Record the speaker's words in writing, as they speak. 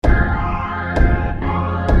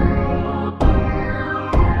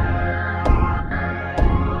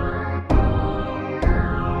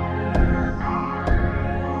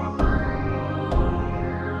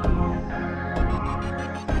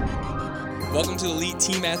Welcome to the Elite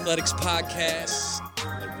Team Athletics Podcast.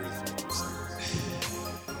 Like breathe for 1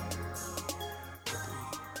 second.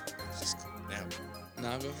 Just now.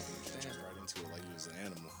 Now go. Jump right into it like you was an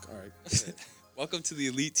animal. All right. Go ahead. Welcome to the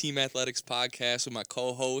Elite Team Athletics Podcast with my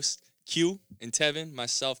co-host Q and Tevin,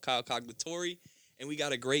 myself Kyle Coglatori, and we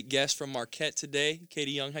got a great guest from Marquette today,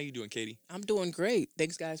 Katie Young. How you doing, Katie? I'm doing great.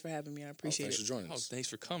 Thanks, guys, for having me. I appreciate Thanks it. for joining Oh, us. thanks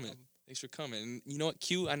for coming. Thanks for coming. And you know what,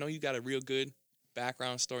 Q? I know you got a real good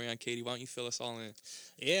background story on Katie. Why don't you fill us all in?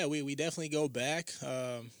 Yeah, we definitely go back.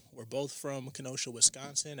 We're both from Kenosha,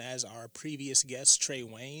 Wisconsin, as our previous guest, Trey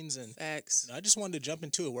Waynes. And Facts. I just wanted to jump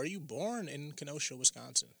into it. Were you born in Kenosha,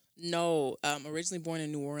 Wisconsin? No, originally born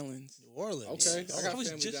in New Orleans. New Orleans. Okay. Oh, I got I was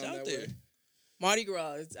family just down out that there. way. Mardi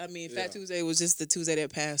Gras. Fat Tuesday was just the Tuesday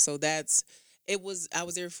that passed. So I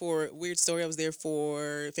was there for, weird story, I was there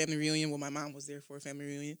for family reunion. Well, my mom was there for a family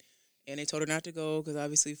reunion. And they told her not to go because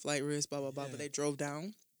obviously flight risk, blah, blah, blah. Yeah. But they drove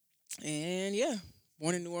down. And yeah,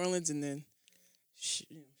 born in New Orleans and then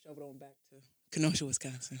shoveled on back to Kenosha,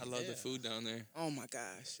 Wisconsin. I love the Yeah. food down there. Oh, my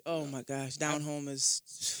gosh. Oh, my gosh. Down home is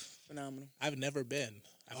phenomenal. I've never been.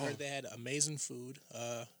 I've heard they had amazing food.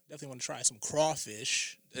 Definitely want to try some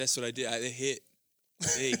crawfish. That's what I did. It hit.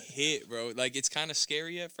 They hit, bro. Like, it's kind of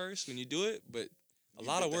scary at first when you do it, but a You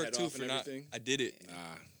lot bit of the work, head too, off for and not. everything? I did it. Nah.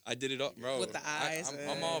 I did it all, bro. With the eyes,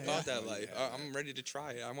 I'm all about that yeah, life. yeah. I'm ready to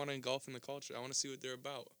try it. I want to engulf in the culture. I want to see what they're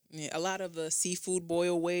about. Yeah, a lot of the seafood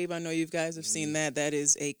boil wave. I know you guys have seen that. That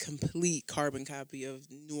is a complete carbon copy of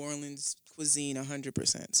New Orleans cuisine,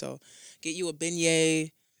 100%. So, get you a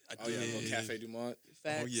beignet. I Oh, yeah. did. Little Cafe Du Monde.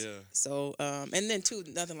 Facts. Oh, yeah. So, and then too,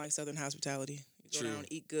 nothing like Southern hospitality. You go True. down,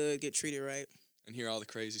 eat good, get treated right. And hear all the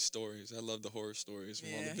crazy stories. I love the horror stories from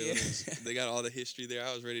all Yeah, the yeah. buildings. They got all the history there.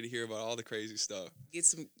 I was ready to hear about all the crazy stuff.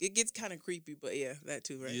 It gets kind of creepy, but yeah, that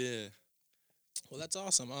too, right? Yeah. Well, that's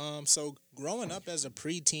awesome. So growing up as a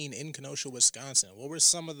preteen in Kenosha, Wisconsin, what were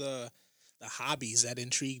some of the hobbies that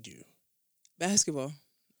intrigued you? Basketball.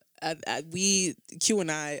 Q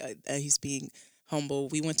and I, he's being humble.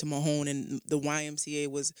 We went to Mahone, and the YMCA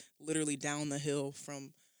was literally down the hill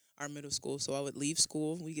from our middle school. So I would leave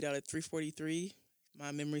school. We get out at 3:43.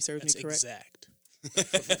 My memory serves That's me correct.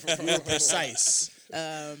 exact. You were precise.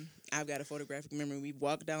 I've got a photographic memory. We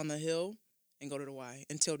walk down the hill and go to the Y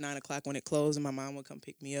until 9 o'clock when it closed, and my mom would come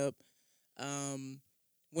pick me up.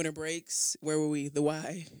 Winter breaks, where were we? The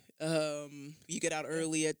Y. You get out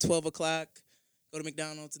early at 12 o'clock, go to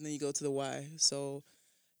McDonald's, and then you go to the Y. So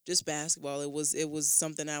just basketball. It was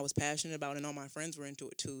something I was passionate about, and all my friends were into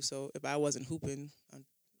it too. So if I wasn't hooping,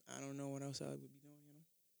 I don't know what else I would be doing.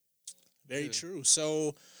 Very Yeah. true.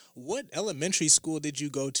 So what elementary school did you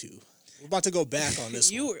go to? We're about to go back on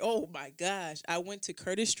this one. Oh my gosh. I went to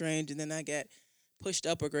Curtis Strange and then I got pushed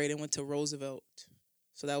up a grade and went to Roosevelt.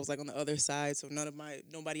 So that was like on the other side. So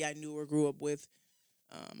nobody I knew or grew up with.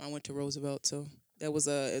 I went to Roosevelt. So that was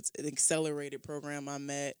it's an accelerated program. I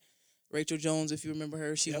met Rachel Jones, if you remember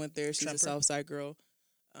her. She Yep. went there. She's Tremper. a Southside girl.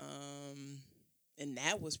 And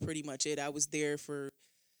that was pretty much it. I was there for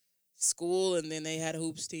school, and then they had a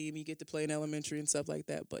hoops team. You get to play in elementary and stuff like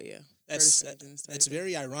that. But yeah, That's Curtis Strange that's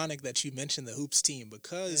very ironic that you mentioned the hoops team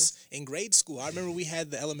because in grade school, I remember we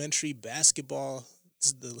had the elementary basketball,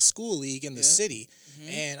 the school league in the Yeah. city, Mhm.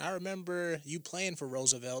 and I remember you playing for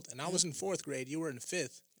Roosevelt, and I was in 4th grade, you were in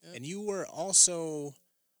 5th, Yep. and you were also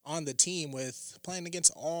on the team with playing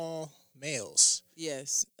against all males,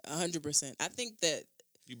 Yes, 100%. I think that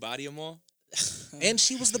You body them all? and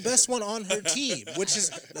she was the best one on her team, which is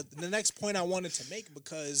the next point I wanted to make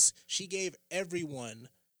because she gave everyone,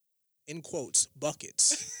 in quotes,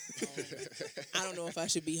 buckets. I don't know if I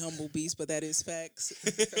should be humble beast, but that is facts.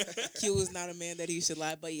 Q is not a man that he should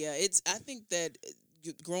lie. But yeah, I think that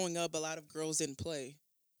growing up, a lot of girls didn't play,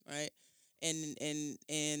 right?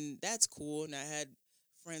 And that's cool. And I had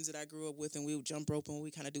friends that I grew up with, and we would jump rope and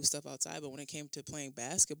we kind of do stuff outside. But when it came to playing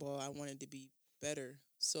basketball, I wanted to be better.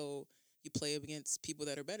 So you play up against people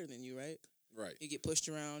that are better than you, right? Right. You get pushed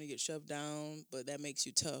around, you get shoved down, but that makes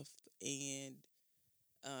you tough. And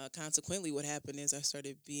consequently, what happened is I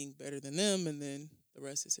started being better than them, and then the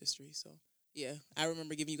rest is history. So, yeah, I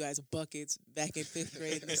remember giving you guys buckets back in 5th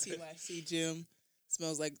grade in the CYC gym.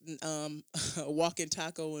 Smells like a walking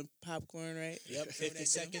taco and popcorn, right? Yep,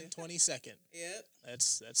 50-second, 20-second. Yep.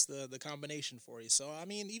 That's the combination for you. So I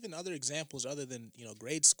mean, even other examples other than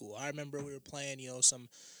grade school. I remember we were playing some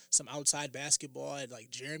outside basketball at like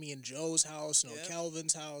Jeremy and Joe's house, Yep.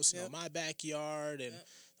 Kelvin's house, Yep. my backyard, and Yep.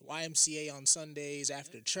 the YMCA on Sundays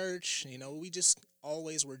after church. We just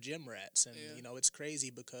always were gym rats, and Yeah. it's crazy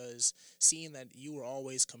because seeing that you were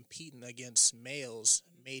always competing against males,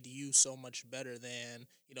 made you so much better than,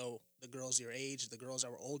 the girls your age, the girls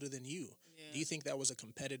that were older than you? Yeah. Do you think that was a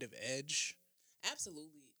competitive edge?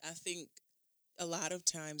 Absolutely. I think a lot of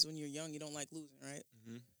times when you're young, you don't like losing, right?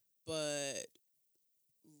 Mm-hmm. But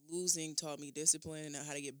losing taught me discipline and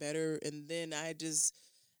how to get better. And then I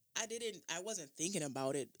wasn't thinking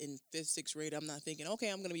about it in fifth, sixth grade. I'm not thinking, okay,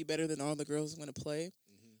 I'm going to be better than all the girls I'm going to play.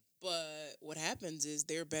 Mhm. But what happens is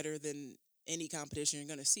they're better than any competition you're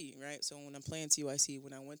going to see, right? So when I'm playing TYC,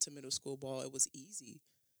 when I went to middle school ball, it was easy.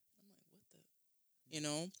 I'm like, what the,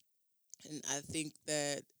 And I think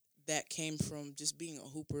that came from just being a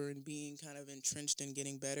hooper and being kind of entrenched in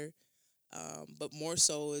getting better. But more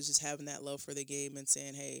so is just having that love for the game and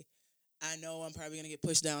saying, hey, I know I'm probably going to get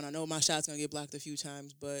pushed down. I know my shot's going to get blocked a few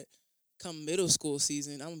times, but come middle school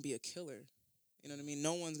season, I'm going to be a killer. You know what I mean?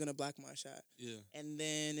 No one's going to block my shot. Yeah. And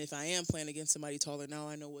then if I am playing against somebody taller, now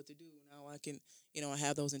I know what to do. Now I can, I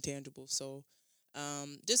have those intangibles. So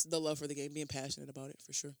just the love for the game, being passionate about it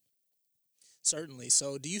for sure. Certainly.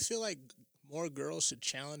 So do you feel like more girls should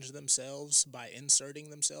challenge themselves by inserting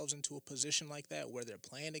themselves into a position like that where they're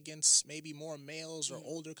playing against maybe more males or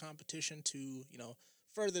older competition to,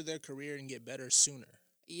 further their career and get better sooner?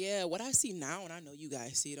 Yeah, what I see now, and I know you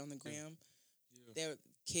guys see it on the gram, their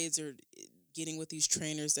kids are getting with these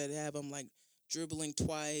trainers that have them like dribbling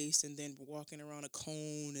twice and then walking around a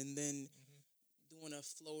cone and then doing a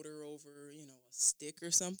floater over, a stick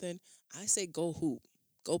or something. I say go hoop,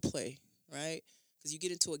 go play, right? Because you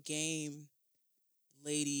get into a game,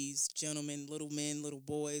 ladies, gentlemen, little men, little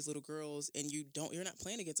boys, little girls, and you're not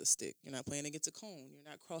playing against a stick. You're not playing against a cone. You're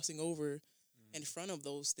not crossing over in front of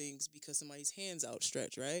those things because somebody's hands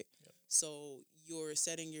outstretched, right? Yep. So you're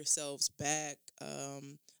setting yourselves back.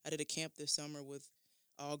 I did a camp this summer with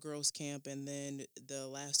all girls camp, and then the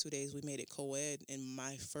last 2 days we made it co-ed. In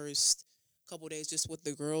my first couple days just with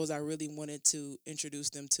the girls, I really wanted to introduce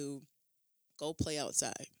them to go play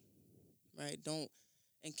outside, right? Don't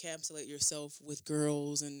encapsulate yourself with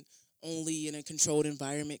girls and only in a controlled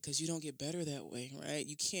environment because you don't get better that way, right?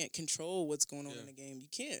 You can't control what's going on in the game. You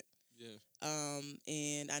can't. Yeah.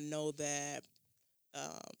 And I know that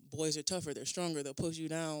boys are tougher. They're stronger. They'll push you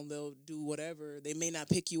down. They'll do whatever. They may not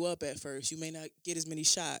pick you up at first. You may not get as many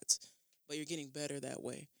shots, but you're getting better that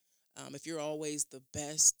way. If you're always the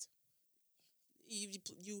best,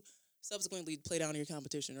 you subsequently play down to your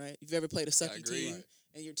competition, right? If you've ever played a sucky team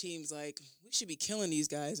and your team's like, we should be killing these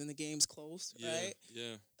guys and the game's close, right?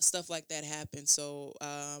 Yeah. Stuff like that happens. So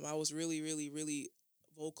I was really, really, really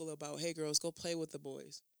vocal about, hey, girls, go play with the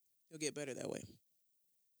boys. You'll get better that way.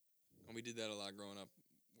 And we did that a lot growing up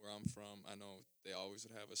where I'm from. I know they always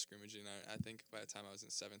would have a scrimmage, and I think by the time I was in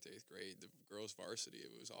 7th, 8th grade, the girls' varsity, it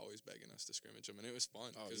was always begging us to scrimmage them, and it was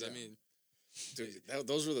fun. Because, Dude,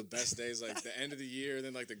 those were the best days. Like the end of the year, and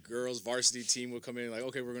then like the girls' varsity team would come in, like,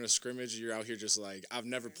 okay, we're gonna scrimmage. You're out here just like, I've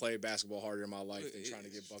never played basketball harder in my life than trying to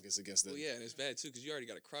get buckets against them. Well, yeah, and it's bad too because you already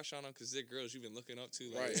got a crush on them because they're girls you've been looking up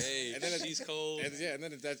to. Like, Right. hey, And then she's cold. And then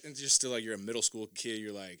and you're still like, you're a middle school kid.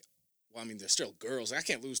 You're like, well, I mean, they're still girls. I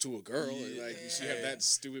can't lose to a girl. Yeah. Like, you have that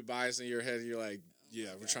stupid bias in your head. And you're like, yeah,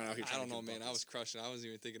 we're trying out here. I don't to know, get man. I buckets. was crushing. I wasn't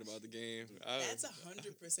even thinking about the game. That's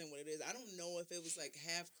 100% what it is. I don't know if it was like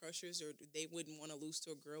half crushers or they wouldn't want to lose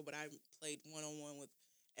to a girl, but I played one-on-one with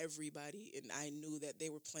everybody, and I knew that they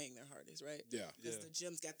were playing their hardest, right? Yeah. Because the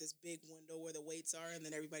gym's got this big window where the weights are, and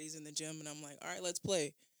then everybody's in the gym, and I'm like, all right, let's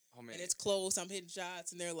play. Oh, man. And it's close. I'm hitting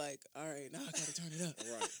shots, and they're like, all right, now I got to turn it up.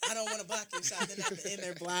 Right. I don't want to block your shot. Then at the end,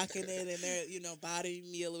 they're blocking it, and they're,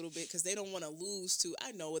 bodying me a little bit because they don't want to lose to,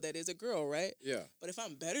 I know what that is, a girl, right? Yeah. But if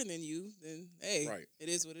I'm better than you, then, hey, Right. it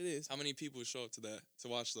is what it is. How many people show up to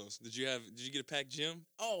watch those? Did you get a packed gym?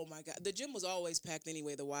 Oh, my God. The gym was always packed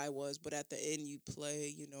anyway, the Y was, but at the end, you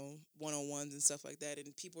play, one-on-ones and stuff like that,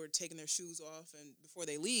 and people are taking their shoes off, and before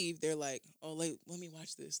they leave, they're like, oh, let me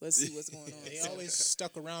watch this. Let's see what's going on. They So, always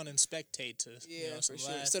stuck around and spectate to for some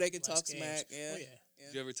sure. So they can talk last games. smack, yeah. Oh, yeah.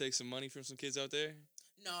 Did you ever take some money from some kids out there?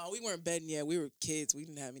 No, we weren't betting yet. We were kids. We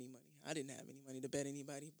didn't have any money. I didn't have any money to bet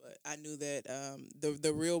anybody, but I knew that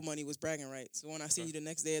the real money was bragging rights. So when I see you the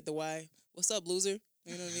next day at the Y, what's up, loser?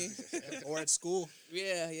 You know what I mean? Yeah, or at school.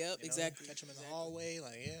 Yeah, yep, you know, exactly. Catch them in the hallway,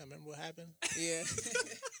 like, yeah, remember what happened? Yeah.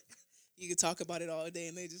 You could talk about it all day,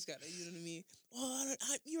 and they just got, you know what I mean? Well,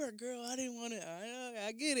 you're a girl. I didn't want to.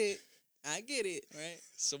 I get it. Right?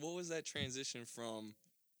 So what was that transition from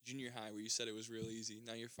junior high where you said it was real easy?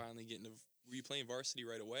 Now you're finally getting to. Were you playing varsity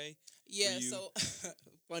right away? Yeah, you- so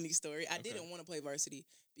funny story. I Okay. didn't want to play varsity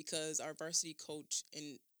because our varsity coach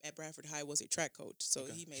at Bradford High was a track coach. So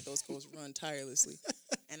he made those girls run tirelessly.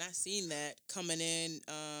 And I seen that coming in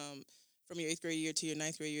from your 8th grade year to your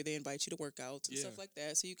 9th grade year, they invite you to workouts and stuff like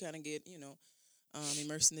that. So you kind of get,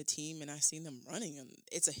 immersed in the team, and I seen them running. And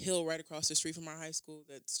it's a hill right across the street from our high school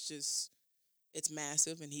that's just, it's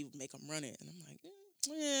massive, and he would make them run it. And I'm like,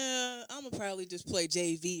 yeah, I'm gonna probably just play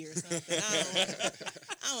JV or something.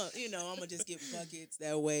 I'm gonna just get buckets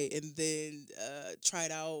that way, and then try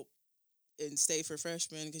it out and stay for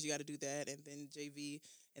freshman because you got to do that, and then JV.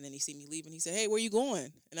 And then he see me leaving. He said, "Hey, where you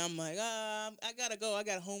going?" And I'm like, I gotta go. I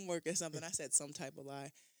got homework or something." I said some type of lie,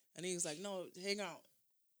 and he was like, "No, hang out,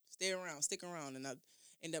 stay around, stick around." And I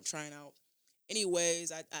end up trying out.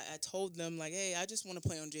 Anyways, I told them like, "Hey, I just want to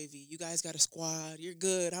play on JV. You guys got a squad. You're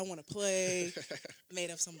good. I want to play." Made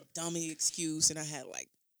up some dummy excuse, and I had like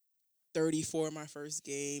 34 my first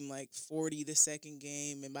game, like 40 the second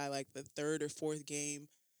game, and by like the third or fourth game,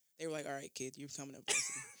 they were like, "All right, kid, you're coming up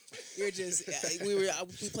varsity." You're just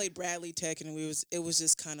we played Bradley Tech, and it was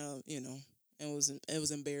just kind of, it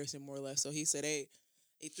was embarrassing more or less. So he said, "Hey,"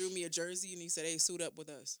 he threw me a jersey and he said, "Hey, suit up with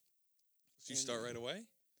us." Did you start right away?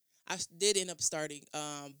 I did end up starting,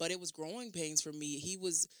 but it was growing pains for me. He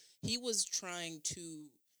was trying to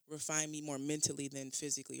refine me more mentally than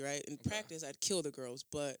physically, right? In practice, I'd kill the girls,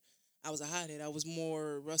 but I was a hothead. I was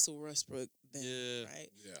more Russell Westbrook than, right?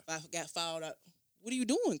 Yeah. If I got fouled, what are you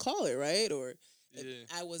doing? Call it, right? Or Yeah.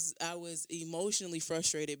 I was emotionally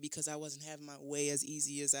frustrated because I wasn't having my way as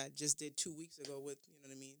easy as I just did 2 weeks ago with, you know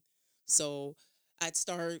what I mean? So I'd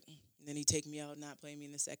start, and then he'd take me out, not play me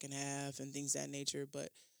in the second half and things of that nature.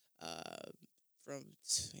 But from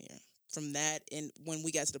from that, and when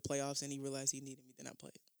we got to the playoffs and he realized he needed me, then I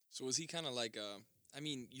played. So was he kind of like,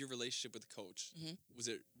 your relationship with the coach, Mhm. was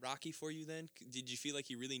it rocky for you then? Did you feel like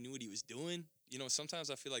he really knew what he was doing? Sometimes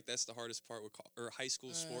I feel like that's the hardest part with high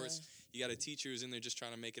school sports. You got a teacher who's in there just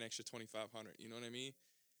trying to make an extra 2,500. You know what I mean?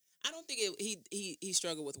 I don't think he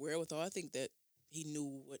struggled with wherewithal. I think that he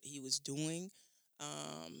knew what he was doing.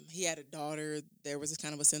 He had a daughter. There was a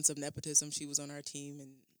kind of a sense of nepotism. She was on our team,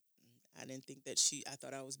 and I didn't think that I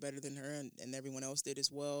thought I was better than her, and everyone else did as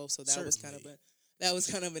well. So that was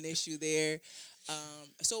kind of an issue there.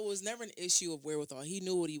 So it was never an issue of wherewithal. He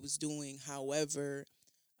knew what he was doing. However,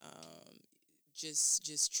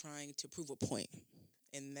 just trying to prove a point,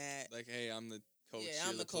 in that, Like, hey, I'm the coach. yeah, you're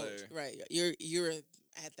I'm the coach, player. right? You're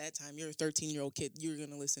at that time, you're a 13-year-old kid. You're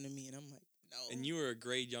gonna listen to me, and I'm like, no. And you were a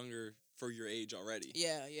grade younger for your age already.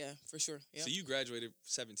 Yeah, for sure. Yep. So you graduated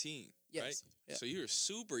 17, Yes. right? Yep. So you were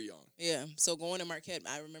super young. Yeah, so going to Marquette,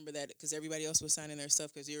 I remember that because everybody else was signing their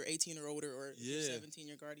stuff because you're 18 or older, or if you're 17,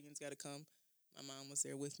 your guardian's got to come. My mom was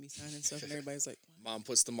there with me signing stuff, and everybo's like, Mom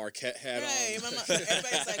puts the Marquette hat "Hey, on. my mom."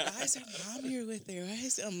 Everybody's like, "Why is your mom here with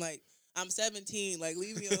her?" I'm like, "I'm 17, like,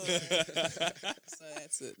 leave me alone."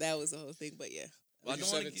 So that was the whole thing, but yeah. Were you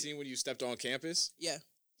 17 when you stepped on campus? Yeah.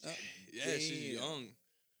 Yeah, she's young.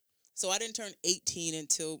 So I didn't turn 18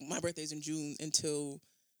 until my birthday's in June, until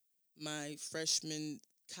my freshman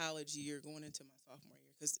college year, going into my sophomore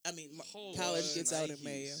year. Because college gets out in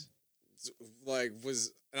May. Yeah.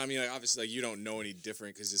 Obviously, you don't know any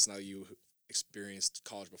different because it's not you experienced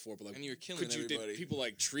college before, but and you were killing everybody. Did people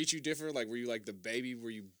treat you different? Like, were you like the baby?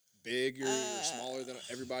 Were you bigger or smaller than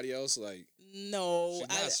everybody else? Like, no, she's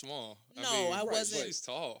not small. I wasn't. She's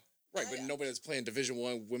tall. Right, but nobody that's playing Division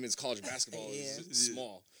I women's college basketball is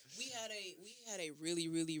small. We had a really,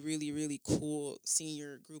 really, really, really cool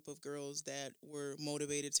senior group of girls that were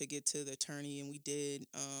motivated to get to the tourney, and we did.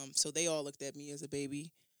 So they all looked at me as a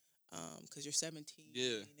baby, because you're 17.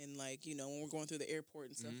 Yeah. And when we're going through the airport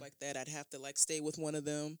and stuff like that, I'd have to stay with one of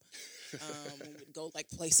them. When we'd go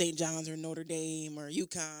play St. John's or Notre Dame or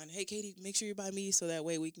UConn. Hey, Katie, make sure you're by me so that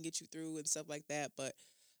way we can get you through and stuff like that. But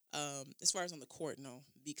as far as on the court, no,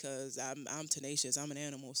 because I'm tenacious. I'm an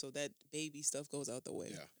animal, so that baby stuff goes out the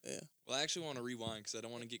way. Yeah. Well, I actually want to rewind because I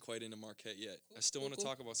don't want to get quite into Marquette yet. Cool, I still want to cool.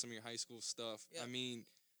 talk about some of your high school stuff. Yeah.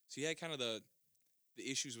 So you had kind of the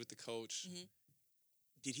issues with the coach. Mhm.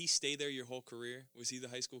 Did he stay there your whole career? Was he the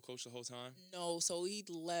high school coach the whole time? No, so he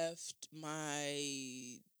left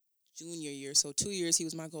my junior year. So 2 years he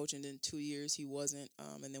was my coach, and then 2 years he wasn't.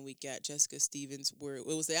 And then we got Jessica Stevens, where it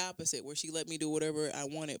was the opposite, where she let me do whatever I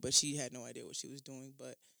wanted, but she had no idea what she was doing.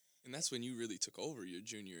 But And that's when you really took over your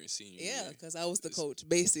junior and senior year. yeah, because I was the coach,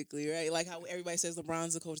 basically, right? Like how everybody says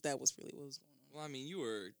LeBron's the coach, that was really what was going on. Well, you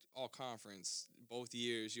were all conference both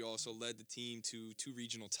years. You also led the team to 2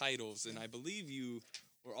 regional titles, and I believe you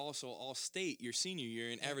were also all state your senior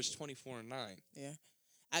year and averaged 24-9. Yeah.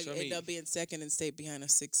 I ended up being second in state behind a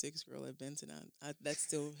 6'6" girl at Benton. That's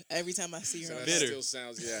still, every time I see her, So I'm that bitter. still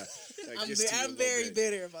sounds, yeah. I'm very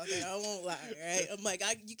bitter about that. I won't lie, right? I'm like,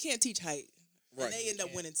 you can't teach height. Right. And they end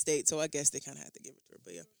up winning state, so I guess they kind of have to give it to her.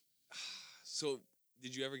 But yeah. So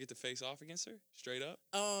Did you ever get to face off against her straight up?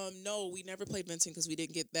 No, we never played Vincent because we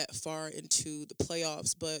didn't get that far into the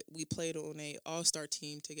playoffs. But we played on a all-star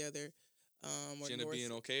team together. Did you end up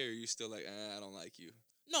being okay, or are you still like, I don't like you?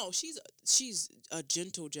 No, she's a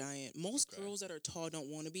gentle giant. Most girls that are tall don't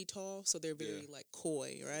want to be tall, so they're very like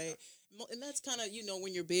coy, right? And that's kind of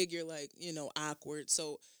when you're big, you're like awkward.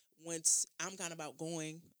 So once I'm kind of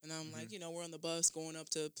outgoing, and I'm like we're on the bus going up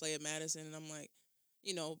to play at Madison, and I'm like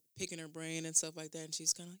picking her brain and stuff like that, and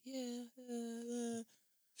she's kind of yeah.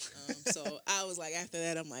 So I was like, after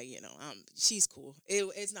that, I'm like, she's cool.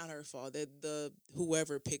 It's not her fault. The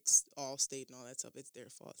whoever picks All-State and all that stuff, it's their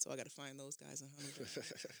fault. So I got to find those guys and hunt them.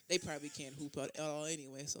 They probably can't hoop at all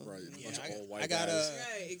anyway. So Right, you know. bunch of old I white got guys.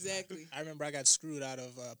 Right, exactly. I remember I got screwed out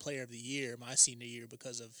of Player of the Year my senior year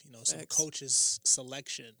because of some Facts. coaches'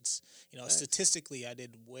 selections. Facts. Statistically, I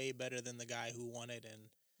did way better than the guy who won it, and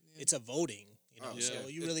it's a voting. Oh, So yeah.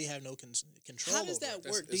 you really have no control. How does over that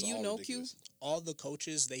it. work? Do It's you all know, ridiculous. All the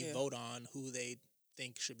coaches they Yeah. vote on who they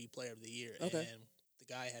think should be Player of the Year, Okay. and the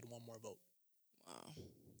guy had one more vote. Wow.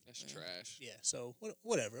 That's Yeah. trash. Yeah, so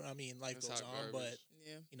whatever. I mean, life That's goes hot on, garbage. but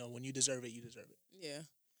Yeah. when you deserve it, you deserve it. Yeah.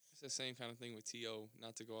 It's the same kind of thing with T.O.,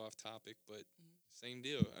 not to go off topic, but Mm-hmm. same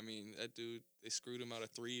deal. I mean, that dude, they screwed him out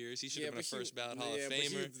of 3 years. He should have been a first ballot Hall of but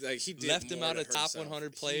Famer. he did Left him more out to of hurt top himself.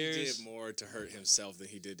 100 He players. did more to hurt himself than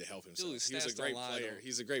he did to help himself. Dude, He was a stats great don't lie, player. though.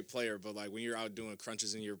 He's a great player, but like when you're out doing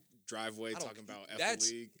crunches in your driveway I don't- talking about F that's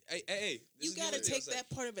the league. Hey, this You is got to what take it's like. that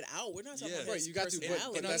part of it out. We're not talking Yeah. about Right, his you got to, but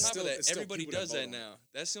personality. And on that's top still- of that, it's still everybody people that does vote that on now.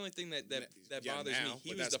 That's the only thing that Yeah, bothers now, me. He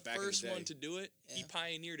but was that's the back in the first one day. to do it. He Yeah.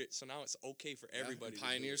 pioneered it, so now it's okay for everybody.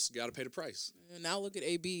 Pioneers got to pay the price. And now look at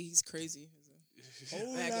AB. He's crazy. He's a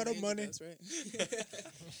Whole bag lot of angel money. dust, right?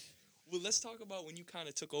 Well, let's talk about when you kind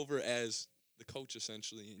of took over as the coach,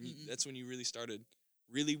 essentially, and that's when you really started,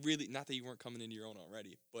 really, not that you weren't coming into your own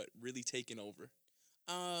already, but really taking over.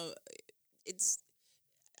 It's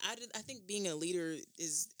I think being a leader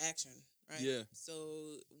is action, right? Yeah.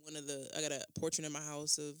 So I got a portrait in my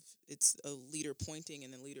house of it's a leader pointing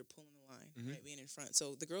and a leader pulling the line, Mhm. right, being in front.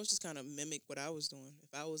 So the girls just kind of mimic what I was doing.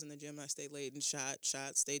 If I was in the gym, I stayed late and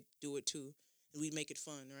shots, they do it too. And we make it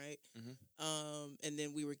fun, right? And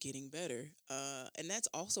then we were getting better. And that's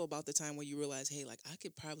also about the time where you realize, hey, like I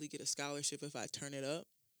could probably get a scholarship if I turn it up.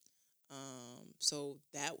 So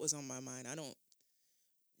that was on my mind. I don't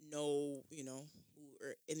know,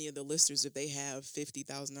 or any of the listeners if they have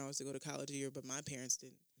 $50,000 to go to college a year, but my parents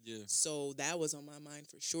didn't. Yeah. So that was on my mind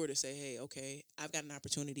for sure to say, hey, okay, I've got an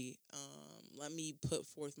opportunity. Let me put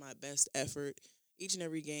forth my best effort each and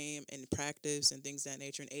every game and practice and things of that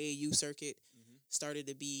nature. And AAU circuit started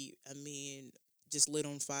to be, just lit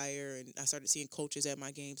on fire. And I started seeing coaches at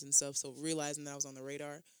my games and stuff. So realizing that I was on the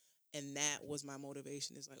radar. And that was my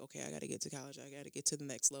motivation. Is like, okay, I got to get to college. I got to get to the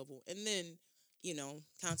next level. And then,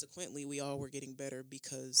 consequently, we all were getting better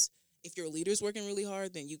because if your leader's working really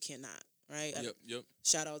hard, then you cannot, right? Yep.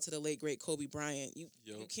 Shout out to the late, great Kobe Bryant. You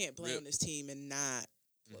can't play Rip. on this team and not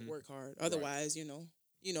work hard. Otherwise,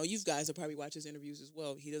 you guys will probably watch his interviews as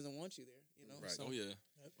well. He doesn't want you there, Right. So,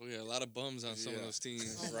 Oh yeah, a lot of bums on some of those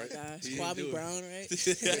teams. oh my Right. gosh, He didn't Kwame do it. Brown,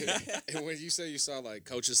 right? And when you say you saw like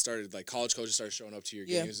college coaches started showing up to your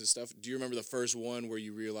Yeah. games and stuff, do you remember the first one where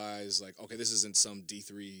you realized like, okay, this isn't some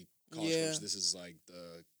D3 college Yeah. coach, this is like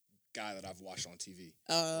the guy that I've watched on TV?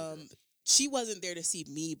 She wasn't there to see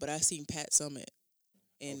me, but I seen Pat Summit.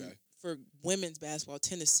 And Okay. for women's basketball,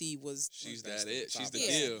 Tennessee was She's That's that the it. She's top the dog.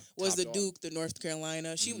 deal. was Top the dog. Duke, the North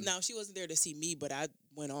Carolina. She Mhm. now she wasn't there to see me, but I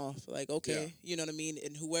went off like, okay, Yeah. you know what I mean.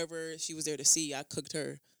 And whoever she was there to see, I cooked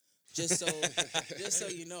her, just so just so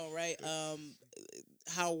you know, right?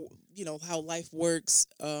 How life works.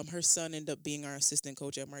 Her son ended up being our assistant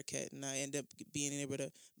coach at Marquette, and I ended up being able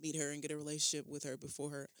to meet her and get a relationship with her before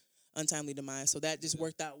her untimely demise. So that just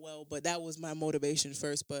worked out well. But that was my motivation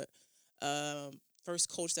first. But first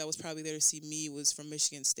coach that was probably there to see me was from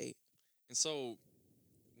Michigan State. And so,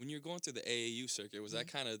 when you're going through the AAU circuit, was that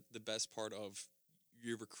kind of the best part of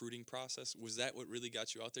your recruiting process? Was that what really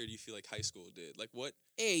got you out there? Or do you feel like high school did? Like what?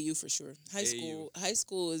 AAU for sure. High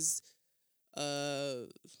school is a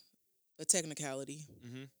technicality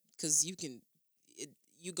Mhm. because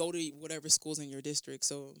you go to whatever schools in your district.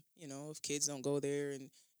 So if kids don't go there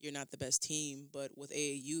and you're not the best team, but with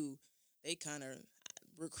AAU, they kind of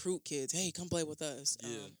recruit kids. Hey, come play with us.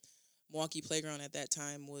 Yeah. Milwaukee Playground at that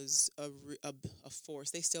time was a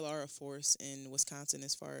force. They still are a force in Wisconsin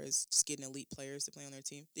as far as just getting elite players to play on their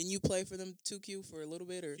team. Didn't you play for them 2Q for a little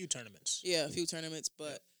bit or? A few tournaments. Yeah, a few tournaments,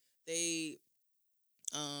 but they,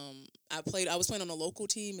 I was playing on a local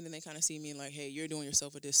team, and then they kind of see me like, hey, you're doing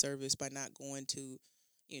yourself a disservice by not going to,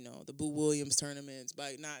 the Boo Williams tournaments,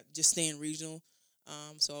 by not just staying regional.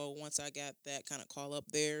 So once I got that kind of call up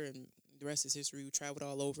there, and the rest is history, we traveled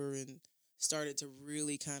all over and started to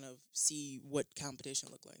really kind of see what competition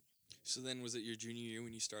looked like. So then, was it your junior year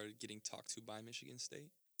when you started getting talked to by Michigan State?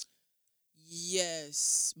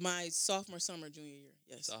 Yes, my sophomore summer, junior year.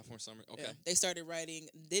 Yes. Sophomore summer. Okay. Yeah. They started writing.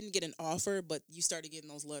 Didn't get an offer, but you started getting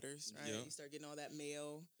those letters, right? Yeah. You start getting all that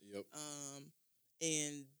mail. Yep.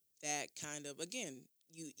 And that kind of, again,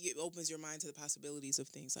 it opens your mind to the possibilities of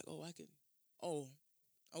things like, oh,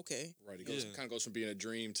 okay. Right. It goes Yeah. kind of goes from being a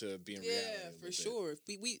dream to being reality. Yeah, a for little sure.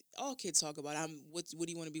 We all kids talk about what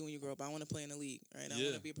do you want to be when you grow up? I want to play in the league, right? I Yeah.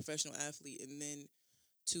 want to be a professional athlete, and then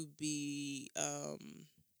to be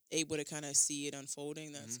able to kind of see it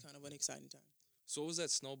unfolding, that's kind of an exciting time. So what was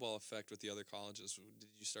that snowball effect with the other colleges? Did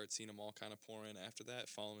you start seeing them all kind of pour in after that,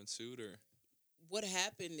 following suit, or? What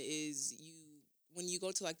happened is when you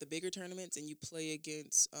go to like the bigger tournaments and you play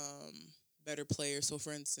against better players. So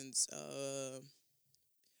for instance,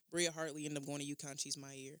 Bria Hartley ended up going to UConn. She's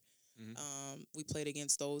my year. We played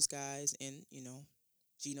against those guys, and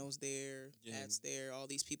Gino's there, Yeah. Pat's there, all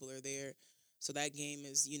these people are there. So that game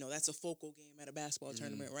is, that's a focal game at a basketball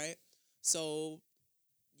tournament, right? So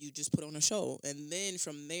you just put on a show. And then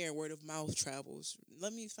from there, word of mouth travels.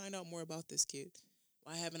 Let me find out more about this kid.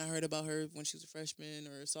 Why haven't I heard about her when she was a freshman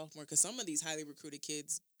or a sophomore? Because some of these highly recruited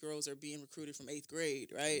girls are being recruited from 8th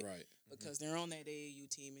grade, right? Right. Because they're on that AAU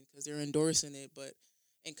team and because they're endorsing it. But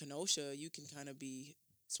in Kenosha, you can kind of be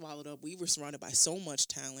swallowed up. We were surrounded by so much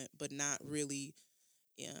talent, but not really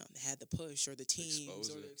had the push or the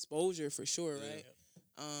teams or the exposure for sure, right?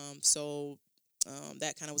 So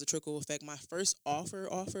that kind of was a trickle effect. My first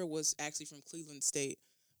offer was actually from Cleveland State.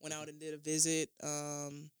 Went out and did a visit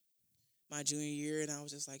my junior year, and I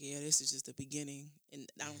was just like, yeah, this is just the beginning. And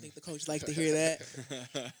I don't think the coach liked to hear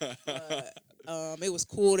that. But it was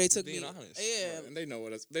cool. They took Being me. honest. Yeah. Right. And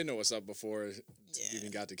they know what's up before you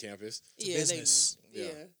even got to campus. Yeah, business. They,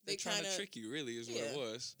 Yeah. they Trying kind to of trick you, really, is what it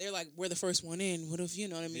was. They're like, we're the first one in. What if, you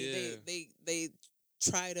know what I mean? Yeah. They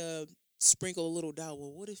try to sprinkle a little doubt.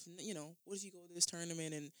 Well, what if you go to this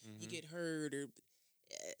tournament and you get hurt or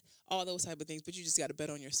all those type of things? But you just got to bet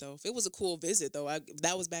on yourself. It was a cool visit though.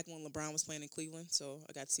 That was back when LeBron was playing in Cleveland, so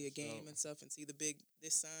I got to see a game and stuff and see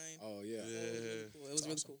this sign. Oh yeah. So it was really cool. It was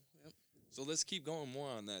really cool. Yep. So let's keep going more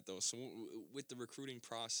on that, though. So with the recruiting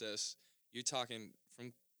process, you're talking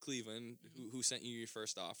from Cleveland, who sent you your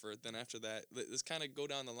first offer. Then after that, let's kind of go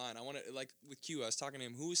down the line. I want to, like with Q, I was talking to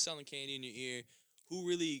him. Who was selling candy in your ear? Who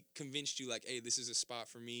really convinced you, like, hey, this is a spot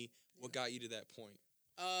for me? What got you to that point?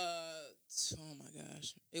 Oh my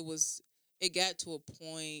gosh. It got to a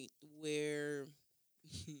point where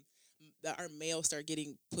our mail started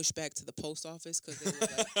getting pushed back to the post office because they were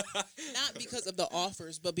like, not because of the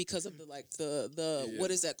offers, but because of the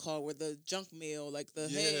what is that called? Where the junk mail, like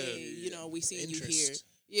we seen you here.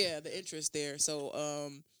 Yeah, the interest there.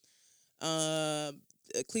 So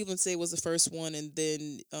Cleveland State was the first one, and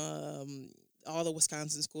then all the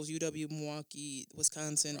Wisconsin schools, UW, Milwaukee,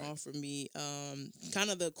 Wisconsin, offered me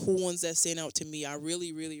kind of the cool ones that stand out to me. I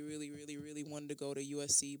really, really, really, really, really wanted to go to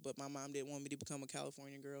USC, but my mom didn't want me to become a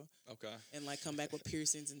California girl. Okay. And like come back with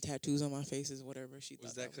piercings and tattoos on my faces, whatever she thought.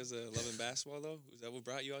 Was that because of loving basketball, though? Was that what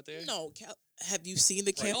brought you out there? No. Have you seen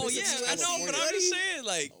the campus? Oh, yeah, I know, but I'm just saying,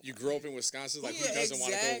 like, You grew up in Wisconsin, like who Yeah, doesn't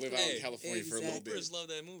want to go live out in exactly. California for a little bit? Hoopers love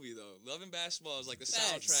that movie, though. Loving basketball is like the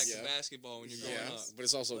Facts. soundtrack Yeah. to basketball when you're growing Yeah, up. but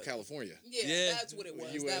it's also California. Yeah, that's what it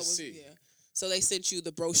was. USC. That was, So they sent you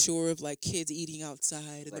the brochure of like kids eating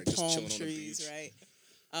outside and Right, the just palm chilling on the trees, beach. right?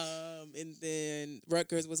 And then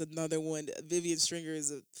Rutgers was another one. Vivian Stringer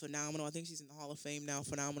is a phenomenal. I think she's in the Hall of Fame now.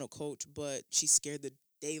 Phenomenal coach, but she scared the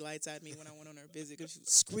daylights out of me when I went on her visit because she was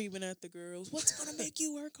screaming at the girls, "What's gonna make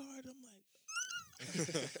you work hard?" I'm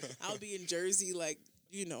like, I'll be in Jersey, like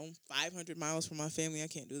 500 miles from my family. I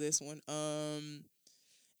can't do this one.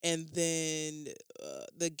 And then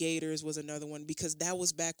the Gators was another one because that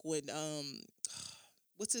was back when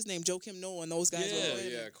what's his name, Joakim Noah and those guys. Yeah. were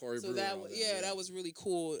playing. Yeah, Corey So Brewer. that and all was that, that was really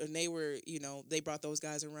cool, and they were they brought those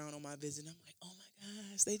guys around on my visit. And I'm like, oh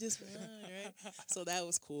my gosh, they just won, right? So that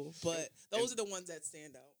was cool. But those are the ones that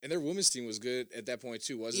stand out. And their women's team was good at that point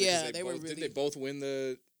too, wasn't it? Yeah, 'Cause they were both, really. Did they both win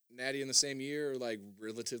the Natty in the same year, or like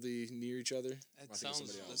relatively near each other? That sounds right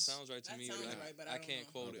to That me. sounds but right, but I I don't can't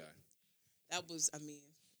know. quote Okay. it. That was,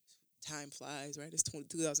 time flies, right? It's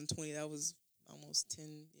 2020. That was almost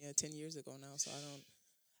 10 years ago now. So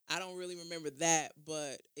I don't really remember that,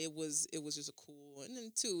 but it was just a cool. And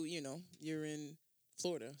then too, you're in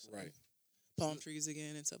Florida, so Right. palm trees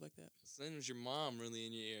again and stuff like that. So then was your mom really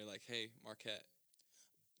in your ear, like, hey, Marquette?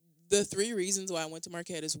 The 3 reasons why I went to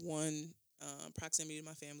Marquette is one, proximity to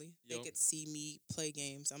my family. They Yup. could see me play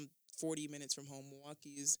games. I'm 40 minutes from home. Milwaukee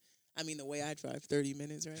is, I mean, the way I drive, 30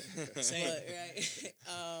 minutes, right? Same. But,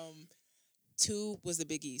 right. 2 was the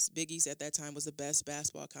Big East. Big East at that time was the best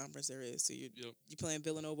basketball conference there is. So Yep. you playing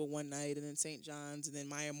Villanova one night, and then St. John's, and then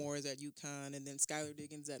Maya Moore is at UConn, and then Skylar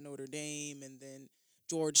Diggins at Notre Dame, and then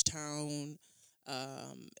Georgetown.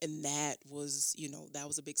 And that was, that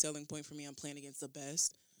was a big selling point for me. I'm playing against the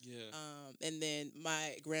best. Yeah. And then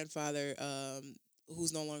my grandfather,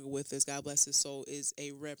 who's no longer with us, God bless his soul, was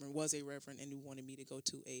a reverend, and he wanted me to go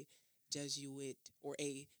to a Jesuit or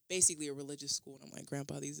basically a religious school. And I'm like,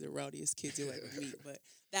 Grandpa, these are the rowdiest kids you'll ever meet. But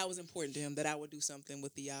that was important to him, that I would do something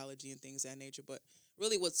with theology and things of that nature. But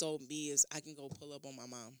really what sold me is I can go pull up on my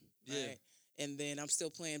mom. Yeah. Right? And then I'm still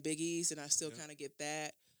playing Big East, and I still kind of get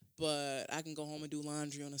that. But I can go home and do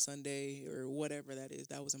laundry on a Sunday or whatever that is.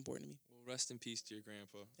 That was important to me. Well, rest in peace to your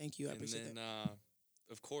grandpa. Thank you. I And appreciate then, that.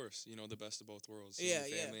 of course, the best of both worlds. Yeah,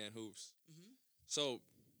 Family and hoops. Mhm. So,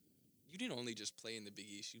 you didn't only just play in the Big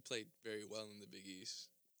East. You played very well in the Big East.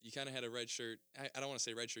 You kind of had a red shirt. I don't want to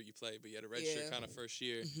say red shirt you played, but you had a red shirt kind of first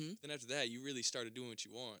year. Mhm. Then after that, you really started doing what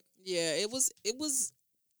you want. Yeah, it was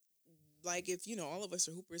like if, all of us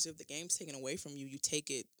are hoopers, if the game's taken away from you, you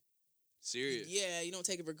take it. Serious. Yeah, you don't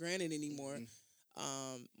take it for granted anymore.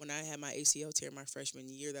 Mhm. When I had my ACL tear my freshman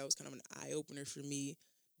year, that was kind of an eye-opener for me,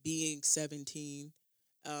 being 17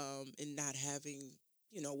 and not having,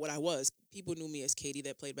 what I was. People knew me as Katie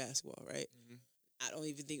that played basketball, right? Mhm. I don't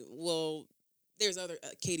even think, well, there's other,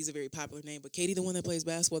 Katie's a very popular name, but Katie, the one that plays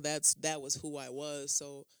basketball, that was who I was.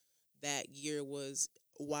 So that year was,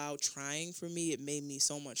 while trying for me, it made me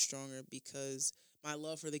so much stronger because my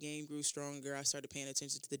love for the game grew stronger. I started paying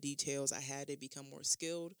attention to the details. I had to become more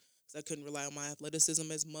skilled because I couldn't rely on my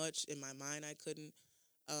athleticism as much. In my mind, I couldn't.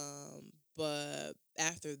 But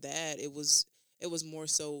after that, it was more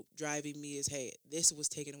so driving me as, hey, this was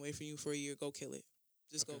taken away from you for a year. Go kill it.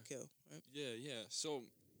 Just go kill. Right? Yeah, yeah. So,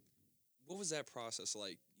 what was that process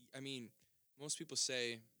like? I mean, most people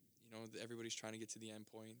say, that everybody's trying to get to the end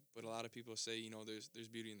point, but a lot of people say, there's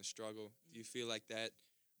beauty in the struggle. Do you feel like that?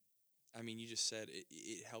 I mean, you just said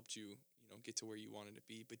it helped you, get to where you wanted to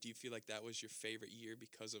be, but do you feel like that was your favorite year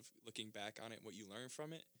because of looking back on it, what you learned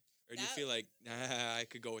from it? Or do you feel like, nah, I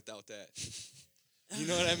could go without that? You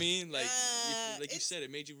know what I mean? Like, you said, it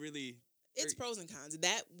made you really... It's pros and cons.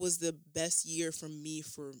 That was the best year for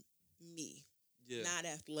me, Yeah. not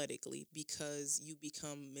athletically, because you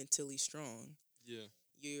become mentally strong. Yeah.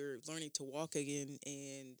 You're learning to walk again,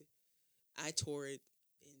 and I tore it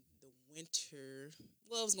in the winter.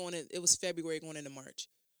 Well, it was February going into March.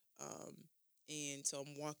 And so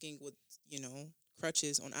I'm walking with,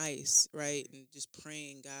 crutches on ice, right? And just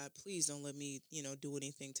praying, God, please don't let me, do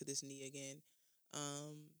anything to this knee again.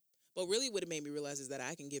 But really what it made me realize is that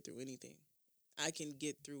I can get through anything. I can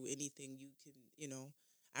get through anything. You can,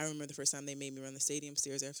 I remember the first time they made me run the stadium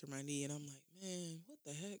stairs after my knee, and I'm like, man, what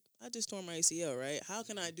the heck? I just tore my ACL, right? How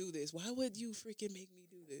can I do this? Why would you freaking make me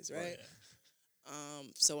do this, right?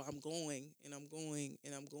 So I'm going, and I'm going,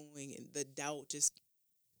 and I'm going, and the doubt just,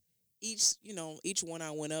 each one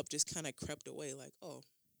I went up just kind of crept away, like, oh.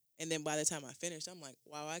 And then by the time I finished, I'm like,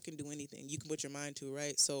 wow, I can do anything. You can put your mind to,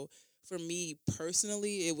 right? So for me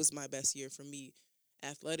personally, it was my best year. For me,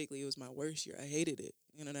 athletically, it was my worst year. I hated it.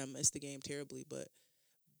 And I missed the game terribly.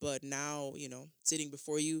 But now, sitting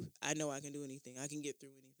before you, I know I can do anything. I can get through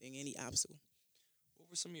anything, any obstacle. What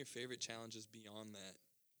were some of your favorite challenges beyond that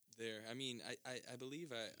there? I mean, I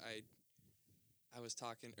believe I was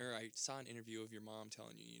talking, or I saw an interview of your mom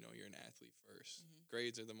telling you, you're an athlete 1st. Mhm.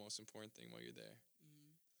 Grades are the most important thing while you're there.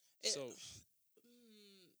 It- So,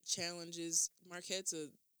 challenges. Marquette's a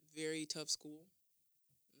very tough school.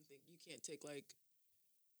 I think you can't take,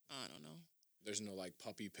 I don't know. There's no like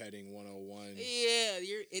puppy petting 101. Yeah,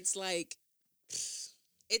 it's like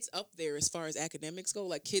it's up there as far as academics go.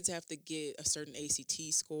 Like kids have to get a certain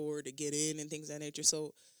ACT score to get in and things of that nature.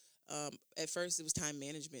 So at first it was time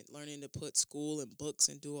management, learning to put school and books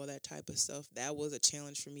and do all that type of stuff. That was a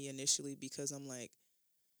challenge for me initially because I'm like,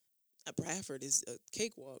 Bradford is a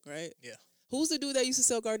cakewalk, right? Yeah. Who's the dude that used to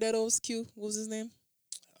sell Gardettos? Q, what was his name?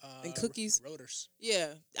 And cookies. Rotors.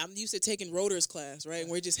 Yeah, I'm used to taking Rotors class, right? And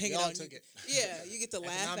we're just hanging We all out. took it. Yeah, you get to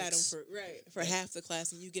laugh at Economics. them for half the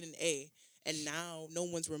class, and you get an A. And now no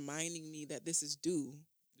one's reminding me that this is due,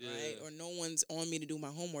 right? Or no one's on me to do my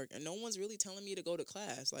homework, and no one's really telling me to go to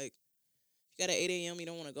class. Like, if you got an 8 a.m., you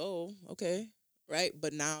don't want to go, okay, right?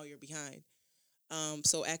 But now you're behind.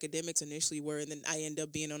 So academics initially were, and then I ended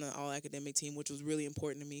up being on an all-academic team, which was really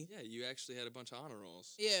important to me. yeah, you actually had a bunch of honor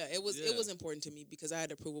rolls. Yeah, it was Yeah. important to me because I had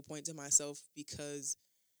to prove a point to myself because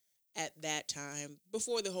at that time,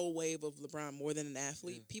 before the whole wave of LeBron more than an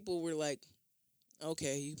athlete, Yeah. people were like,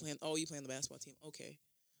 Okay, you playing? Oh, you playing the basketball team? Okay,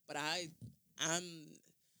 but I'm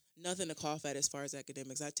nothing to cough at as far as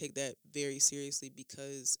academics. I take that very seriously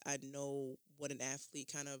because I know what an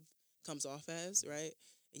athlete kind of comes off as, right?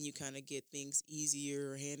 And you kind of get things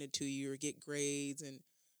easier handed to you or get grades. And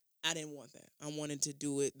I didn't want that. I wanted to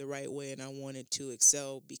do it the right way and I wanted to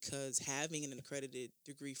excel because having an accredited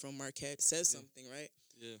degree from Marquette says something, right?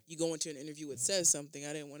 Yeah. You go into an interview, it says something.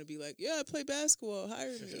 I didn't want to be like, yeah, I play basketball,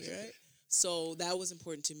 hire me, right? So that was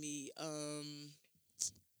important to me.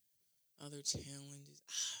 Other challenges.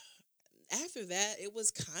 After that, it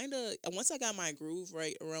was kind of once I got my groove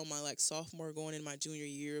right around my like sophomore going in my junior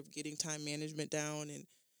year of getting time management down and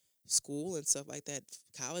school and stuff like that.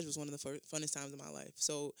 College was one of the funnest times of my life.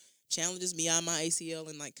 So challenges beyond my ACL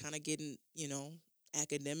and like kind of getting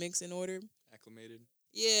academics in order. Acclimated.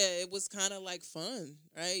 Yeah, it was kind of like fun,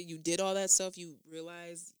 right? You did all that stuff. You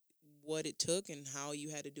realized what it took and how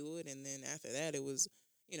you had to do it, and then after that, it was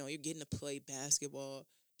you're getting to play basketball,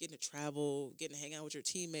 getting to travel, getting to hang out with your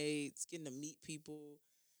teammates, getting to meet people.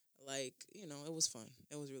 Like it was fun.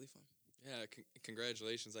 It was really fun. Yeah,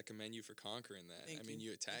 congratulations. I commend you for conquering that. Thank I mean, you.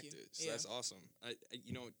 you attacked Thank you. it. So Yeah. that's awesome.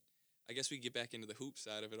 I guess we get back into the hoop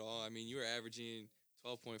side of it all. I mean, you were averaging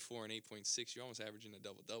 12.4 and 8.6. You're almost averaging a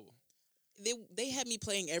double-double. They had me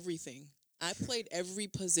playing everything. I played every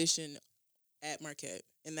position at Marquette,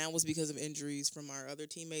 and that was because of injuries from our other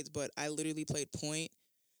teammates. But I literally played point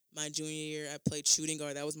my junior year. I played shooting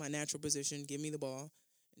guard. That was my natural position. Give me the ball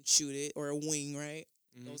and shoot it, or a wing, right?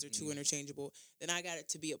 Mm-hmm. Those are two interchangeable. Then I got it